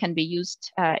 and they can be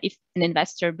used if an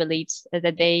investor believes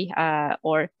that they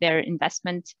or their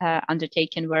investment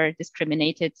undertaken were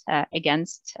discriminated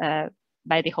against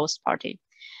by the host party.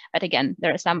 But again,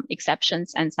 there are some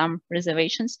exceptions and some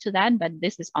reservations to that, but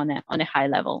this is on a high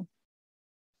level.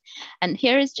 And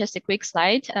here is just a quick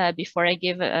slide before I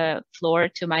give a floor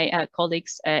to my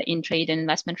colleagues in trade and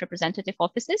investment representative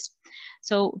offices.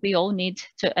 So we all need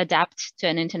to adapt to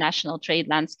an international trade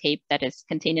landscape that is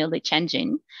continually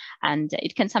changing. And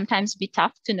it can sometimes be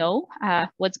tough to know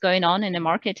what's going on in a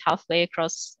market halfway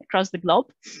across the globe.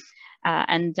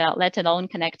 And let alone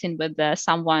connecting with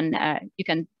someone you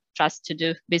can trust to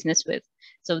do business with.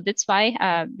 So that's why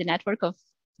the network of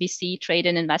BC trade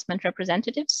and investment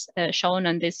representatives shown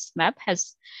on this map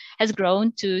has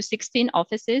grown to 16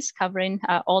 offices covering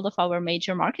all of our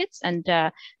major markets. And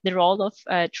the role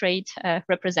of trade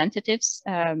representatives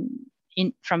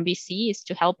from BC is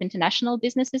to help international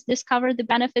businesses discover the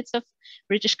benefits of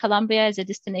British Columbia as a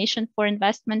destination for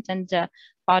investment and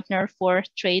partner for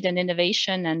trade and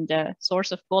innovation and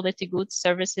source of quality goods,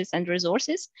 services, and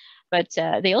resources. But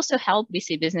they also help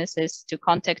BC businesses to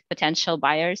contact potential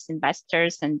buyers,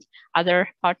 investors, and other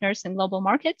partners in global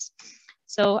markets.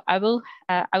 So I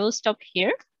will stop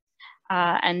here.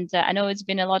 And I know it's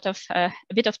been a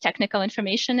bit of technical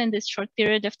information in this short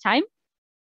period of time.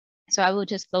 So I will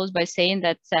just close by saying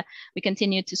that we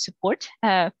continue to support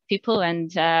people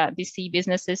and BC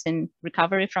businesses in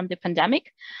recovery from the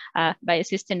pandemic by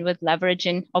assisting with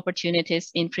leveraging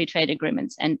opportunities in free trade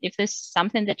agreements. And if this is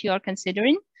something that you are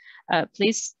considering,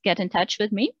 please get in touch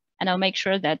with me and I'll make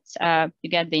sure that you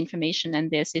get the information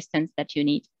and the assistance that you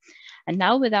need. And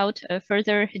now, without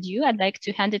further ado, I'd like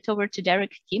to hand it over to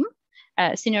Derek Kim,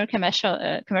 Senior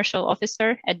Commercial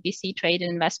Officer at BC Trade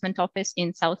and Investment Office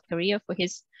in South Korea, for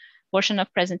his portion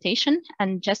of presentation.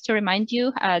 And just to remind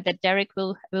you that Derek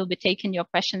will be taking your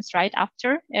questions right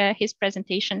after his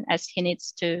presentation, as he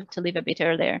needs to leave a bit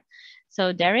earlier.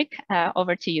 So Derek,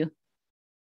 over to you.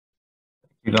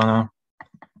 Thank you, Donna.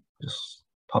 Just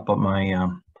pop up my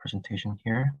presentation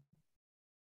here.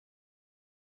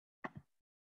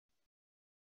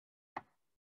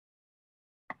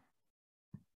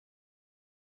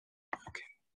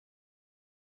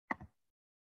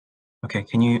 Okay,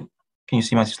 can you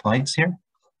see my slides here?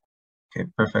 Okay,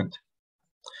 perfect.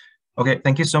 Okay,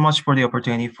 thank you so much for the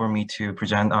opportunity for me to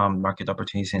present market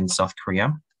opportunities in South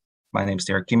Korea. My name is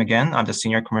Derek Kim again. I'm the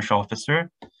Senior Commercial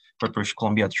Officer for British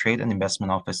Columbia Trade and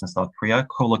Investment Office in South Korea,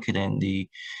 co-located in the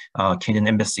Canadian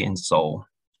Embassy in Seoul.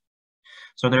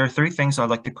 So there are three things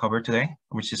I'd like to cover today,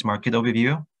 which is market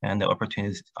overview and the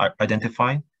opportunities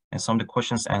identified, and some of the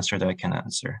questions answered that I can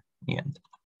answer in the end.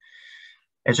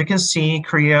 As you can see,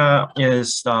 Korea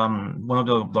is one of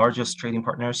the largest trading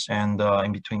partners and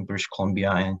in between British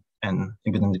Columbia and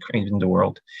even the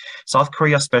world. South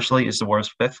Korea especially is the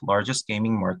world's 5th largest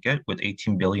gaming market with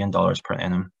 $18 billion per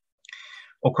annum.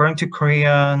 According to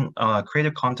Korean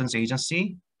Creative Contents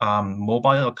Agency,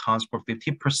 mobile accounts for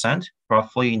 50%,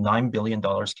 roughly $9 billion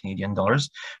Canadian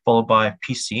dollars, followed by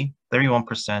PC,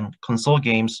 31%, console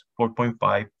games,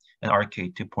 4.5%, and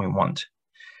arcade, 2.1%.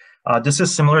 This is a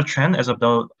similar trend as of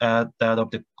that of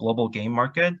the global game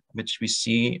market, which we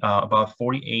see about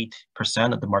 48%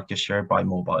 of the market share by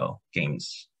mobile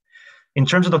games. In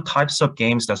terms of the types of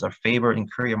games that are favored in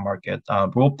Korean market,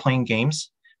 role-playing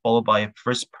games, followed by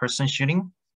first-person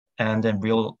shooting, and then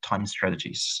real-time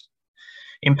strategies.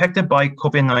 Impacted by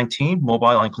COVID-19,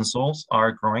 mobile and consoles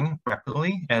are growing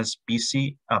rapidly as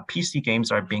PC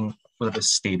games are being a little bit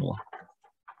stable.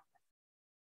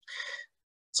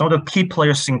 Some of the key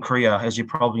players in Korea, as you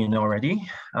probably know already,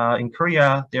 in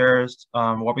Korea, there's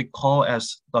what we call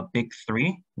as the big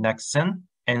three, Nexon,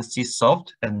 NCSoft,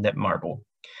 and Netmarble.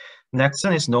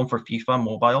 Nexon is known for FIFA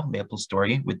Mobile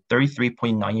MapleStory with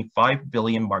 33.95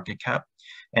 billion market cap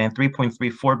and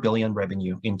 3.34 billion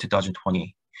revenue in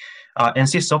 2020.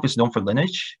 NCSoft is known for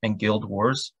Lineage and Guild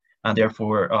Wars, and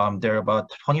therefore they're about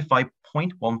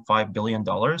 $25.15 billion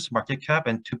market cap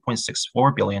and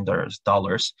 $2.64 billion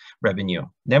revenue.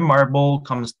 Netmarble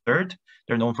comes third.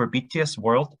 They're known for BTS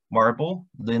World, Marble,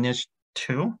 Lineage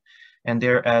 2, and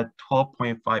they're at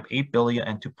 $12.58 billion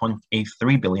and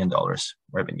 $2.83 billion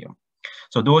revenue.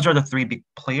 So those are the three big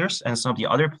players, and some of the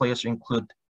other players include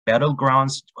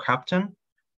Battlegrounds, Captain,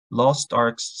 Lost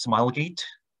Ark's Smilegate,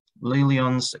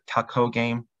 Lilion's Kakao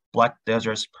Game, Black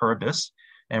Desert's Purvis,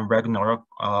 and Ragnarok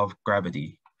of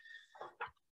Gravity.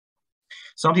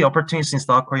 Some of the opportunities in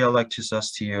South Korea I'd like to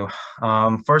suggest to you.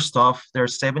 First off,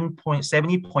 there's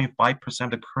 70.5%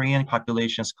 of the Korean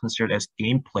population is considered as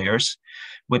game players,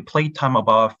 with playtime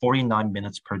about 49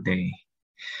 minutes per day.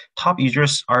 Top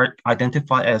users are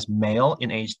identified as male in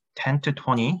age 10 to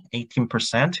 20,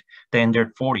 18%, then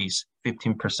their 40s,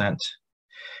 15%.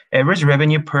 Average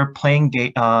revenue per paying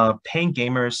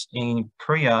gamers in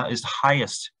Korea is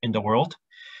highest in the world.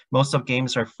 Most of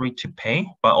games are free to pay,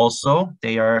 but also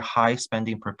they are high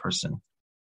spending per person.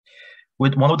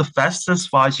 With one of the fastest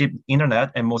 5G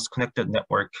internet and most connected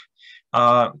network,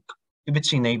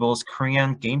 which enables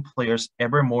Korean game players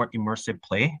ever more immersive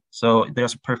play. So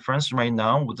there's a preference right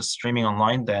now with the streaming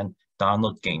online than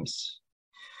download games.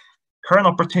 Current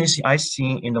opportunities I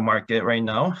see in the market right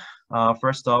now.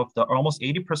 First off, almost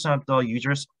 80% of the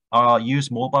users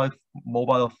use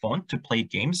mobile phone to play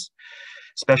games,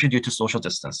 especially due to social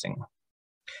distancing.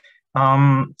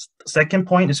 Second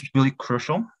point is really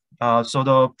crucial. So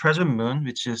the President Moon,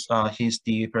 which is he's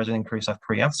the president in South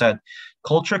Korea, said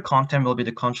culture content will be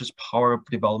the country's power of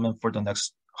development for the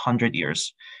next 100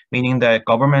 years, meaning that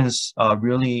government is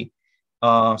really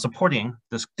supporting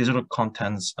this digital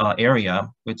contents area,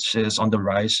 which is on the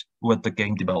rise with the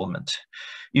game development.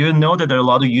 You know that there are a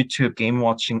lot of YouTube game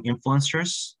watching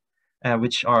influencers,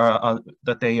 which are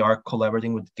that they are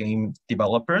collaborating with game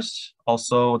developers.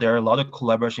 Also, there are a lot of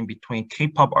collaboration between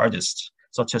K-pop artists,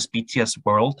 such as BTS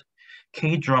World,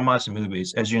 K-dramas and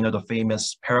movies. As you know, the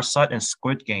famous Parasite and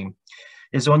Squid Game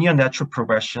is only a natural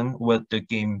progression with the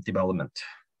game development.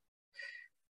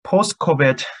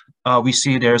 Post-COVID, we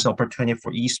see there's opportunity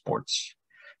for esports.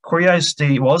 Korea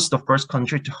was the first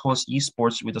country to host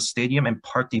esports with a stadium and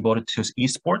park devoted to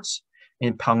esports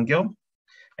in Pangyo.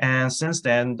 And since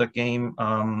then, the game,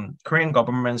 Korean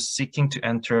government is seeking to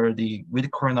enter the with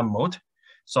Corona mode,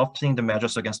 softening the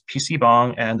measures against PC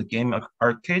bang and the game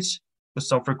arcades, who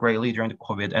suffered greatly during the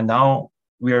COVID. And now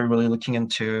we are really looking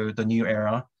into the new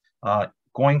era,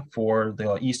 going for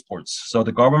the esports. So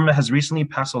the government has recently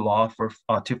passed a law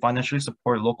to financially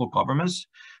support local governments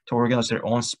to organize their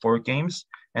own sport games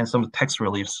and some tax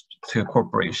reliefs to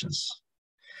corporations.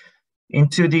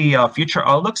 Into the future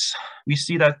outlooks, we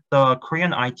see that the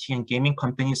Korean IT and gaming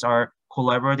companies are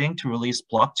collaborating to release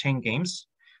blockchain games,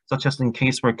 such as in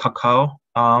case where Kakao,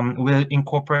 with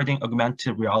incorporating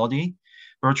augmented reality,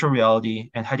 virtual reality,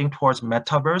 and heading towards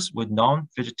metaverse with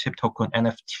non-fugitive token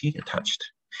NFT attached.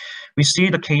 We see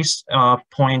the case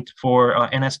point for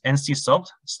NCSoft.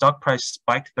 Stock price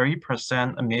spiked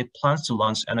 30% amid plans to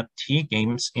launch NFT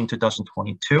games in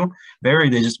 2022, very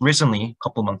recently, a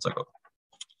couple months ago.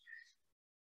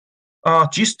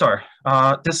 G-Star,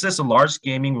 this is a large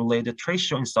gaming related trade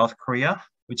show in South Korea,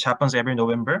 which happens every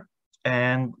November,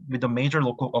 and with the major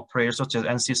local operators such as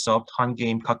NCSoft, Han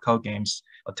Game, Kakao Games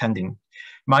attending.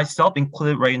 Myself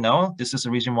included right now, this is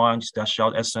the reason why I dash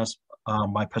out as soon as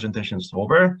my presentation is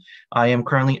over. I am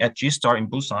currently at G-Star in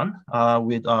Busan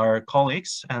with our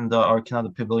colleagues and our Canada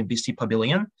Pavilion, BC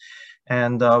Pavilion.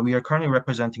 And we are currently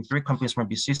representing 3 companies from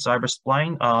BC: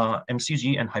 Cyberspline,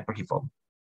 MCG, and Hyperhippo.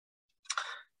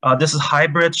 This is a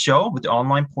hybrid show with the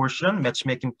online portion,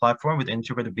 matchmaking platform with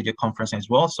integrated video conferencing as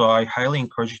well. So I highly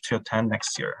encourage you to attend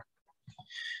next year.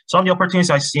 Some of the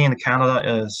opportunities I see in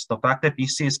Canada is the fact that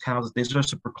BC is Canada's digital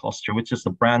supercluster, which is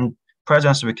the brand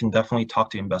presence we can definitely talk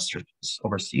to investors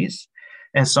overseas.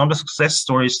 And some of the success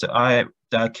stories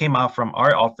that came out from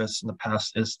our office in the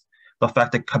past is the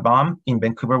fact that Kabam in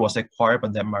Vancouver was acquired by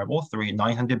Netmarble through a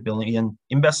 $900 billion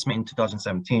investment in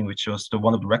 2017, which was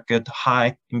one of the record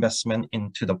high investment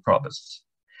into the province.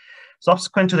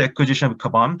 Subsequent to the acquisition of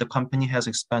Kabam, the company has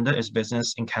expanded its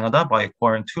business in Canada by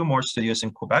acquiring 2 more studios in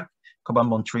Quebec, Kabam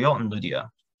Montreal and Ludia.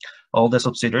 All the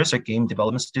subsidiaries are game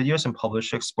development studios and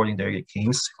publishers exporting their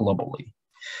games globally.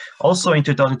 Also in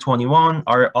 2021,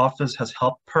 our office has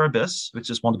helped Purbis,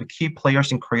 which is one of the key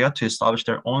players in Korea, to establish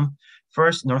their own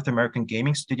first North American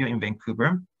gaming studio in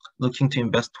Vancouver, looking to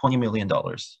invest $20 million.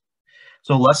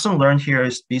 So lesson learned here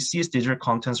is BC's digital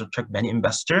contents attract many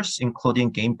investors,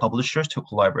 including game publishers, to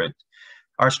collaborate.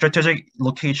 Our strategic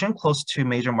location close to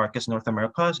major markets in North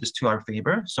America is to our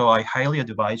favor. So I highly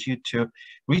advise you to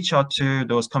reach out to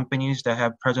those companies that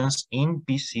have presence in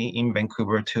BC, in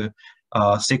Vancouver, to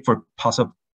seek for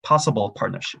possible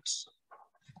partnerships.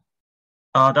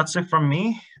 That's it from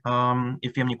me.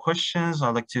 If you have any questions,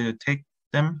 I'd like to take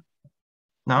them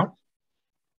now.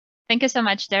 Thank you so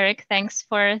much, Derek. Thanks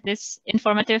for this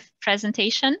informative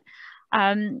presentation.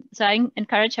 So I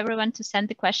encourage everyone to send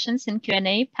the questions in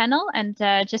Q&A panel, and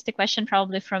just a question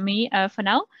probably from me for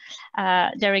now.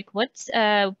 Derek, what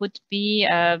would be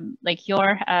like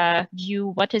your view?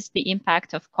 What is the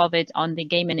impact of COVID on the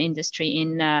gaming industry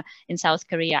in South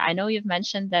Korea? I know you've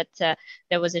mentioned that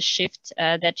there was a shift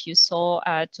that you saw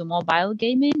to mobile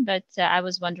gaming, but I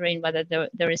was wondering whether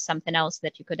there is something else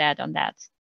that you could add on that.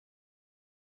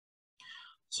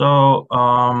 So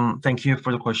thank you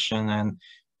for the question. And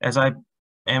as I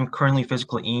am currently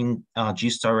physically in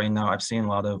G-Star right now, I've seen a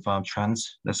lot of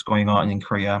trends that's going on in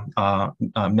Korea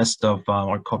midst of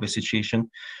our COVID situation.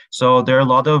 So there are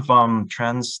a lot of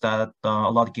trends that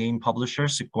a lot of game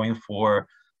publishers are going for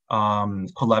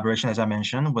collaboration, as I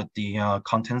mentioned, with the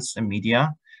contents and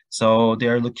media. So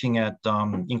they're looking at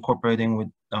incorporating with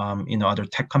other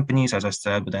tech companies, as I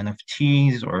said, with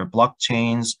NFTs or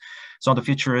blockchains. Some of the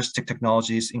futuristic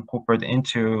technologies incorporated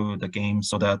into the game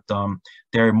so that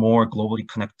they're more globally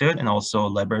connected and also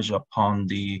leverage upon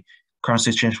the current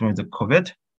situation with the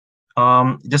COVID.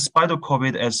 Despite the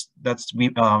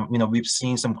COVID, we've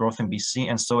seen some growth in BC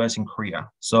and so as in Korea.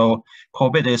 So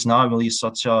COVID is not really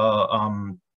such a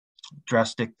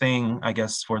drastic thing, I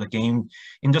guess, for the game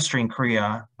industry in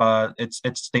Korea, but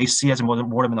they see it as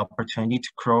more of an opportunity to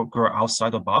grow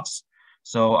outside the box.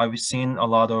 So I've seen a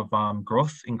lot of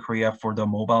growth in Korea for the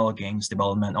mobile games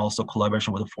development, also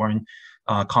collaboration with the foreign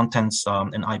contents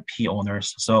and IP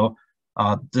owners. So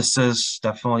this is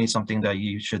definitely something that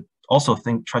you should also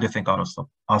try to think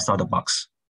outside the box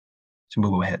to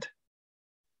move ahead.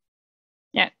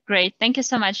 Yeah, great. Thank you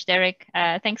so much, Derek.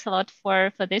 Thanks a lot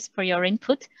for your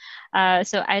input.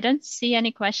 So I don't see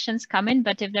any questions coming,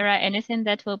 but if there are anything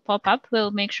that will pop up, we'll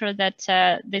make sure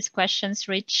that these questions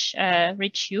reach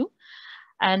you.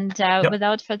 And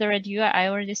without further ado, I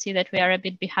already see that we are a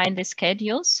bit behind the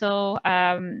schedule. So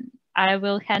I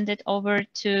will hand it over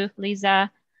to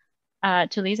Lisa,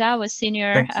 our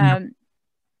senior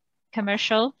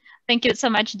commercial. Thank you so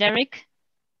much, Derek.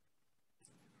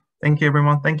 Thank you,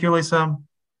 everyone. Thank you, Lisa.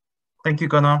 Thank you,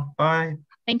 Gunnar. Bye.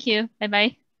 Thank you.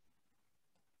 Bye-bye.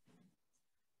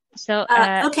 So,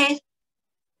 okay.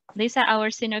 Lisa,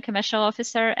 our Senior Commercial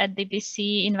Officer at the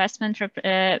BC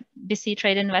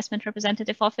Trade Investment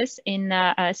Representative Office in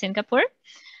Singapore.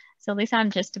 So, Lisa,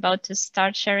 I'm just about to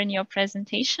start sharing your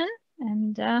presentation,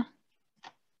 and there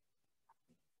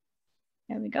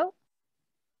we go.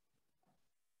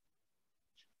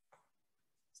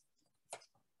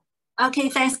 Okay,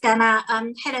 thanks, Gunnar.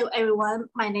 Hello, everyone.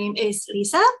 My name is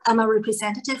Lisa. I'm a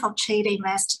representative of Trade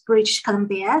Invest British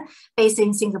Columbia, based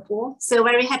in Singapore. So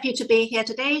very happy to be here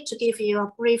today to give you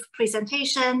a brief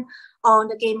presentation on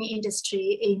the gaming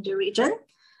industry in the region.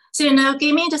 So,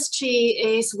 gaming industry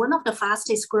is one of the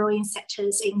fastest growing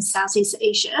sectors in Southeast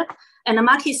Asia, and the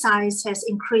market size has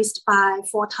increased by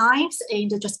 4 times in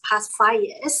the just past 5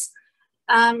 years.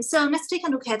 So let's take a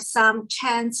look at some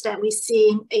trends that we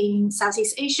see in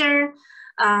Southeast Asia.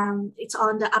 It's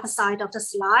on the upper side of the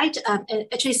slide.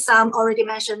 Actually, some already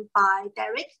mentioned by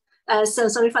Derek. So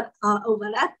sorry for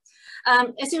overlap.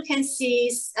 As you can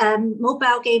see,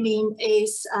 mobile gaming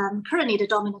is currently the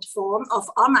dominant form of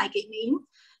online gaming.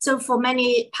 So for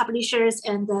many publishers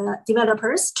and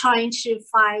developers trying to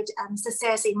find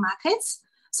success in markets,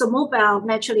 so mobile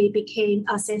naturally became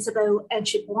a sensible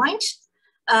entry point.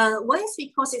 One is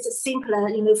because it's simpler,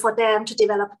 for them to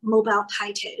develop mobile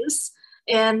titles,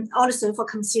 and also for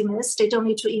consumers, they don't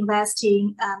need to invest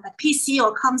in a PC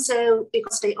or console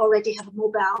because they already have a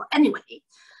mobile anyway.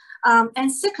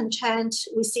 And second trend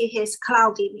we see here is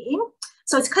cloud gaming.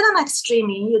 So it's kind of like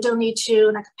streaming. You don't need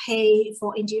to pay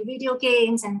for individual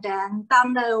games and then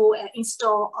download and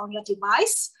install on your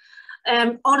device.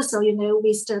 Also,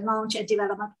 with the launch and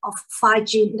development of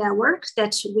 5G network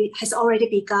that has already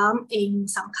begun in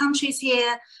some countries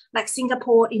here, like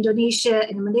Singapore, Indonesia,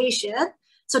 and Malaysia.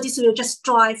 So this will just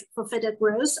drive for further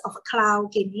growth of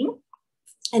cloud gaming.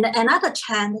 And another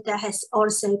trend that has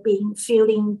also been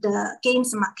fueling the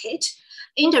games market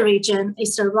in the region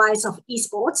is the rise of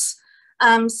esports.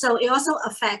 So it also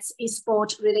affects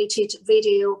esport related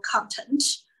video content,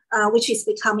 which is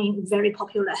becoming very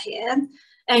popular here.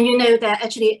 And that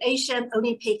actually Asian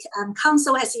Olympic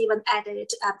Council has even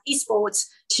added esports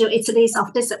to its list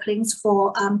of disciplines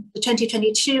for the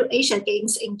 2022 Asian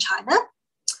Games in China.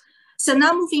 So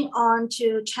now moving on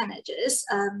to challenges,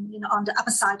 on the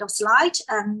upper side of slide.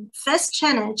 First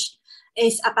challenge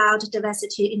is about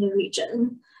diversity in the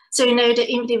region. So, the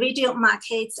individual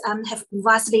markets have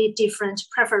vastly different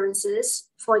preferences,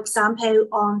 for example,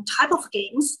 on type of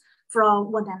games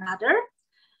from one another.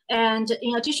 And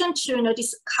in addition to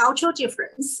this cultural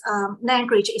difference,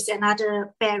 language is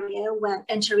another barrier when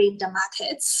entering the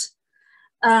markets.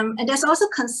 And there's also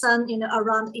concern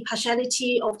around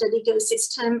impartiality of the legal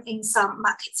system in some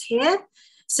markets here.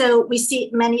 So we see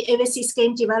many overseas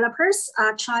game developers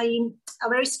are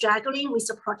very struggling with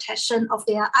the protection of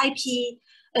their IP,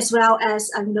 as well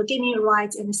as gaming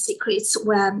rights and secrets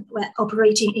when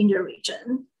operating in the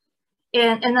region.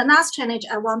 And the last challenge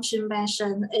I want to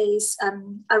mention is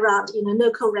around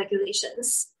local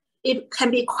regulations. It can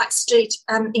be quite strict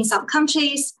in some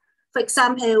countries. For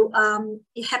example,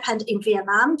 it happened in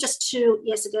Vietnam just 2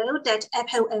 years ago that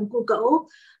Apple and Google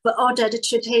were ordered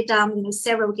to take down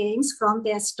several games from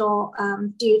their store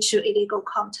due to illegal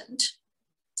content.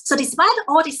 So despite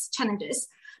all these challenges,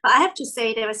 but I have to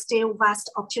say there are still vast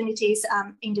opportunities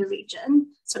in the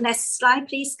region. So next slide,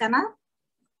 please, Ghana.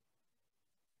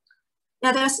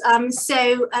 Yeah, there's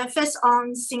first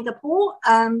on Singapore,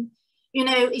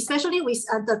 especially with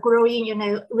the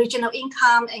growing, regional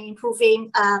income and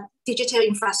improving digital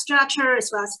infrastructure as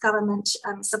well as government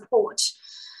support.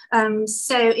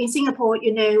 So in Singapore,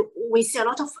 we see a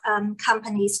lot of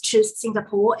companies choose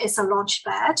Singapore as a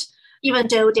launchpad, even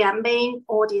though their main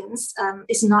audience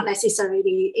is not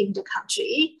necessarily in the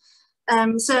country.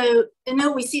 So,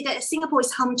 we see that Singapore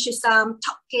is home to some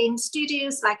top game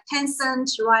studios like Tencent,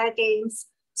 Riot Games,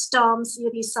 Storms,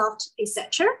 Ubisoft,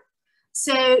 etc.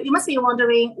 So you must be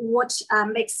wondering what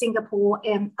makes Singapore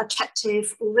an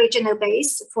attractive regional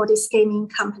base for these gaming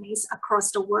companies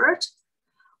across the world.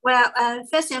 Well,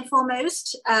 first and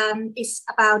foremost, it's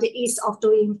about the ease of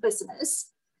doing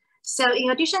business. So in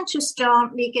addition to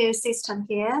strong legal system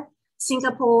here,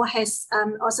 Singapore has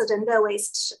also the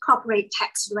lowest corporate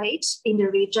tax rate in the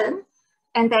region,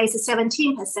 and there is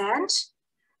 17%.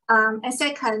 And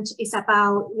second is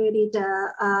about really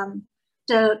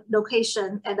the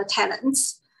location and the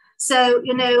talents. So,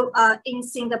 in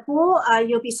Singapore,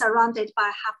 you'll be surrounded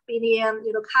by 500 million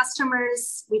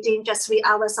customers within just 3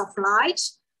 hours of flight.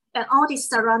 And all these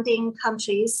surrounding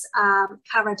countries are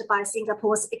covered by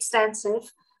Singapore's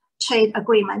extensive trade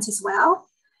agreements as well.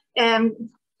 And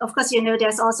of course,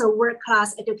 there's also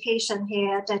world-class education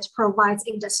here that provides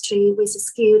industry with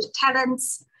skilled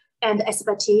talents and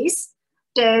expertise,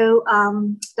 though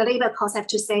the labor cost, I have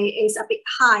to say, is a bit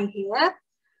high here.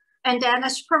 And then I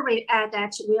should probably add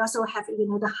that we also have,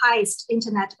 the highest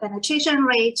internet penetration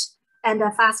rate and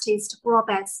the fastest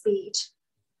broadband speed.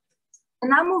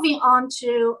 And now moving on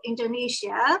to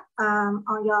Indonesia,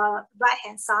 on your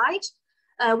right-hand side,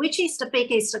 which is the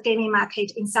biggest gaming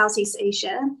market in Southeast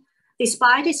Asia,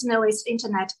 despite its lowest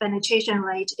internet penetration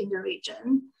rate in the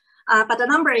region. But the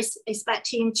number is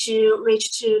expecting to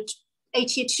reach to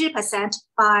 82%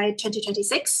 by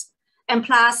 2026. And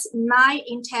plus 9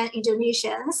 in 10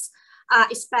 Indonesians are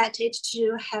expected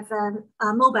to have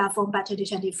a mobile phone by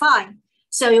 2025.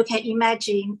 So you can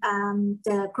imagine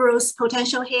the growth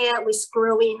potential here with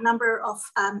growing number of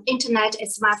internet and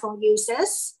smartphone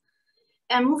users.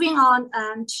 And moving on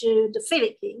to the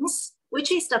Philippines,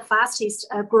 which is the fastest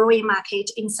growing market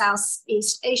in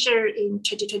Southeast Asia in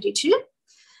 2022.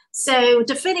 So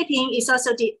the Philippines is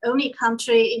also the only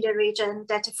country in the region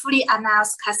that fully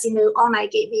announced casino online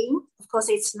gaming. Of course,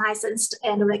 it's licensed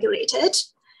and regulated.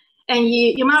 And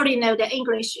you might already know that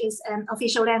English is an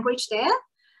official language there.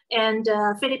 And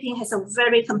Philippines has a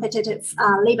very competitive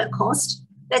labor cost.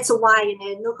 That's why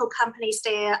local companies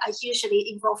there are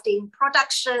usually involved in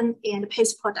production and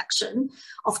post-production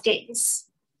of games.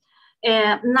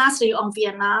 Lastly, on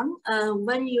Vietnam,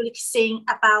 when you think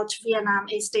about Vietnam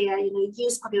is their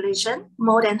youth population,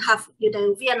 more than half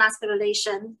Vietnam's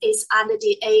population is under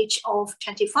the age of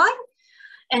 25.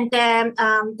 And then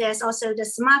there's also the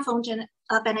smartphone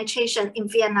penetration in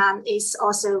Vietnam is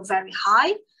also very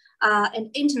high.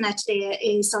 And internet there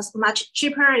is also much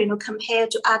cheaper, compared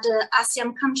to other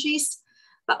ASEAN countries,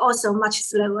 but also much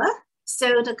slower.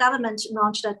 So the government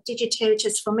launched a digital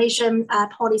transformation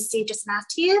policy just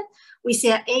last year. We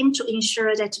see an aim to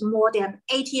ensure that more than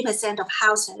 80% of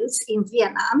households in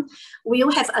Vietnam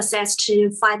will have access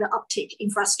to fiber optic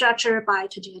infrastructure by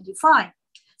 2025.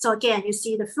 So again, you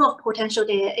see the full potential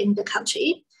there in the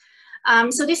country.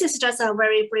 So this is just a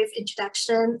very brief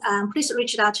introduction. Please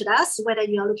reach out to us whether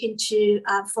you're looking to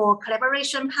for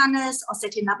collaboration partners or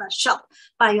setting up a shop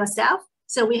by yourself.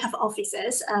 So we have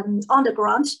officers on the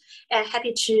ground and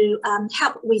happy to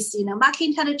help with market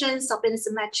intelligence or business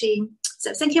matching.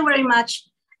 So thank you very much.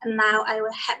 And now I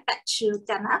will head back to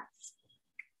Dana.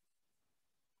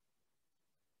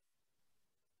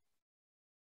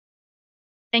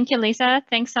 Thank you, Lisa.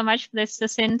 Thanks so much for this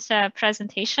succinct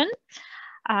presentation.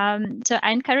 So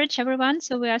I encourage everyone.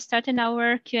 So we are starting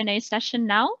our Q&A session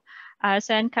now.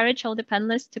 So I encourage all the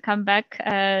panelists to come back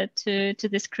to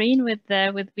the screen with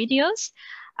videos.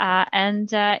 And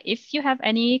if you have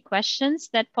any questions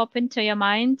that pop into your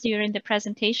mind during the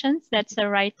presentations, that's the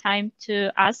right time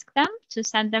to ask them, to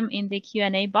send them in the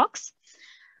Q&A box.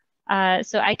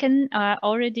 So I can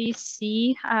already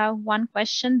see one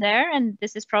question there, and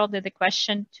this is probably the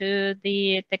question to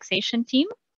the taxation team.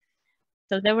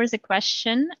 So there was a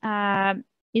question,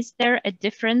 is there a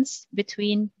difference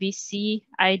between BC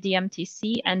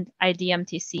IDMTC and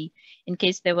IDMTC? In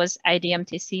case there was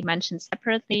IDMTC mentioned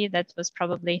separately, that was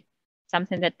probably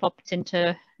something that popped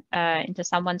into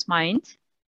someone's mind.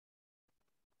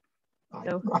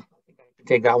 So. I think I can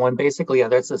take that one. Basically, yeah,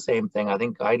 that's the same thing. I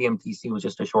think IDMTC was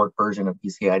just a short version of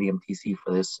BC IDMTC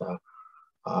for this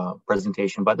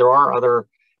presentation, but there are other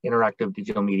interactive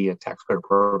digital media tax credit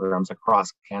programs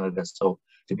across Canada. So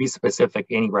to be specific,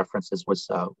 any references was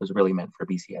really meant for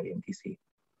BC IDMTC.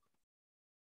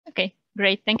 Okay,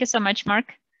 great. Thank you so much,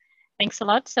 Mark. Thanks a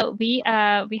lot. So we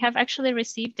have actually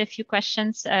received a few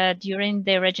questions during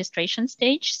the registration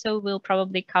stage. So we'll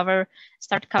probably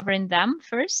start covering them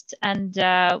first, and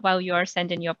while you are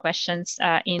sending your questions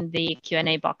in the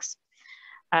Q&A box.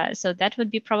 So that would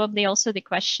be probably also the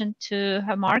question to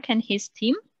Mark and his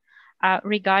team.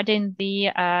 Regarding the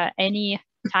any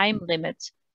time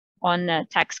limit on a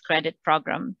tax credit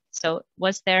program. So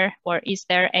was there or is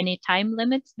there any time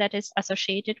limit that is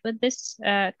associated with this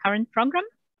current program?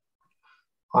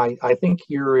 I think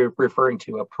you're referring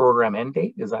to a program end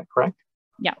date, is that correct?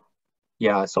 Yeah.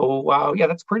 Yeah, so yeah,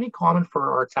 that's pretty common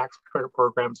for our tax credit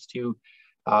programs to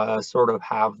sort of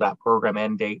have that program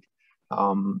end date.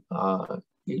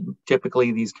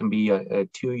 Typically, these can be a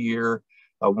 2-year,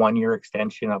 a 1-year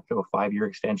extension up to a 5-year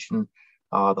extension.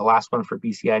 The last one for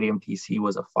BC IDMTC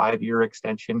was a 5-year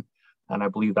extension, and I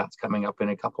believe that's coming up in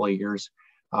a couple of years.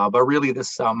 But really,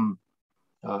 this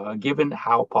given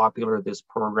how popular this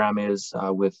program is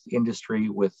with industry,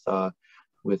 with the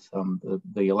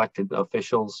elected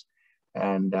officials,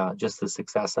 and just the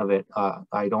success of it,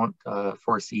 I don't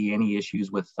foresee any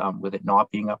issues with it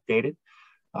not being updated.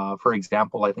 For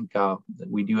example, I think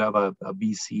we do have a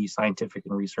BC Scientific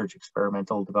and Research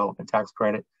Experimental Development Tax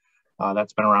Credit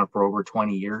that's been around for over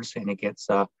 20 years, and it gets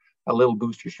a little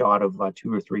booster shot of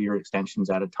 2 or 3 year extensions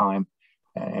at a time,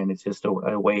 and it's just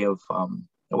a way of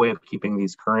keeping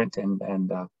these current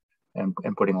and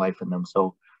putting life in them.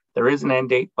 So there is an end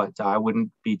date, but I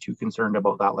wouldn't be too concerned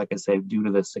about that. Like I said, due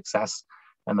to the success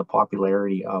and the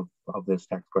popularity of this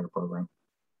tax credit program.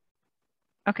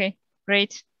 Okay,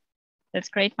 great. That's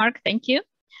great, Mark. Thank you.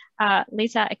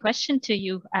 Lisa, a question to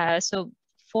you. So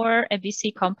for a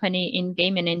BC company in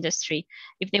gaming industry,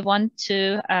 if they want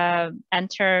to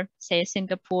enter, say,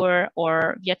 Singapore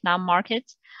or Vietnam market,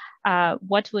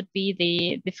 what would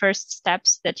be the first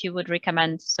steps that you would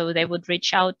recommend? So they would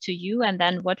reach out to you, and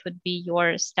then what would be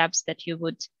your steps that you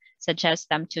would suggest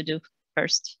them to do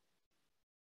first?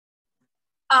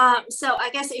 So I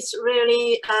guess it's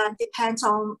really depends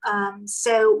on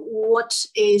so what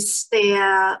is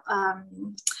their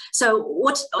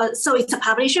so it's a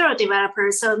publisher or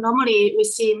developer. So normally we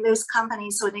see most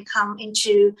companies when they come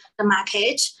into the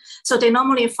market, so they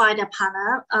normally find a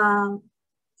partner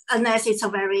unless it's a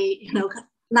very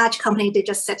large company, they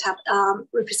just set up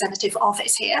representative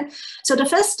office here. So the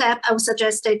first step I would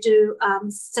suggest they do,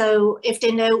 so if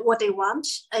they know what they want,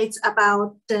 it's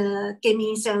about the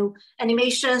gaming, so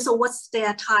animation, so what's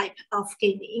their type of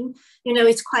gaming?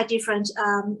 It's quite different.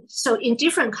 So in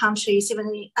different countries, even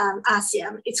in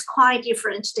ASEAN, it's quite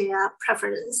different, their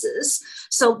preferences.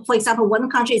 So for example, one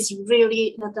country is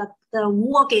really, the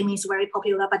war gaming is very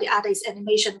popular, but the other is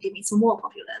animation gaming is more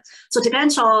popular. So it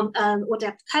depends on what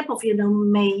the type of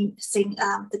main thing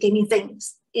the gaming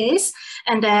things is,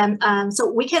 and then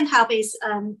so we can help is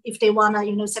if they want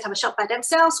to set up a shop by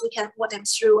themselves, we can walk them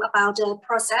through about the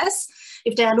process.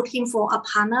 If they are looking for a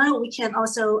partner, we can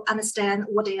also understand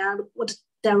what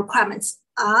their requirements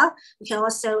are. We can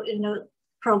also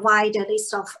provide a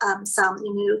list of some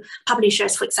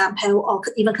publishers, for example, or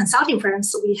even consulting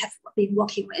firms we have been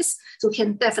working with. So we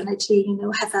can definitely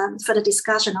have a further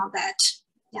discussion on that.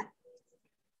 Yeah.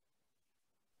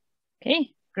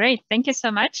 Okay, great. Thank you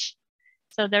so much.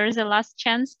 So there is a last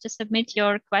chance to submit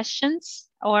your questions,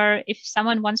 or if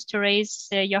someone wants to raise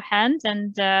your hand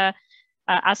and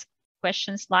ask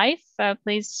questions live,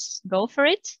 please go for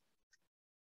it.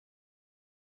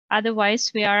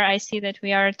 Otherwise, I see that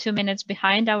we are 2 minutes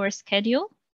behind our schedule.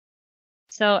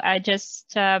 So I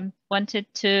just wanted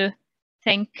to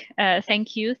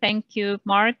thank you,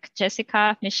 Mark,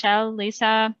 Jessica, Michelle,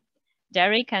 Lisa,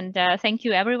 Derek, and thank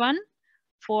you everyone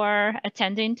for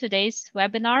attending today's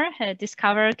webinar,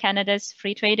 Discover Canada's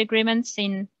Free Trade Agreements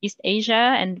in East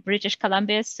Asia and British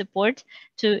Columbia's support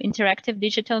to interactive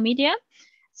digital media.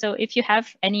 So if you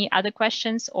have any other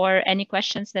questions or any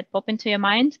questions that pop into your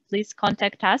mind, please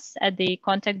contact us at the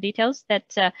contact details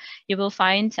that you will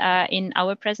find in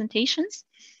our presentations.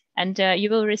 And you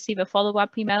will receive a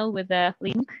follow-up email with a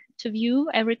link to view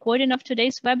a recording of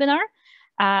today's webinar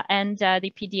and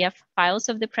the PDF files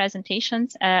of the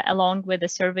presentations, along with a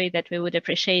survey that we would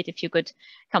appreciate if you could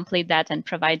complete that and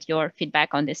provide your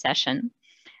feedback on this session.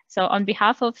 So on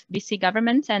behalf of BC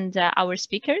government and our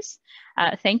speakers,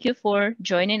 thank you for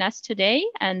joining us today,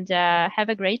 and have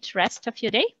a great rest of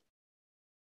your day.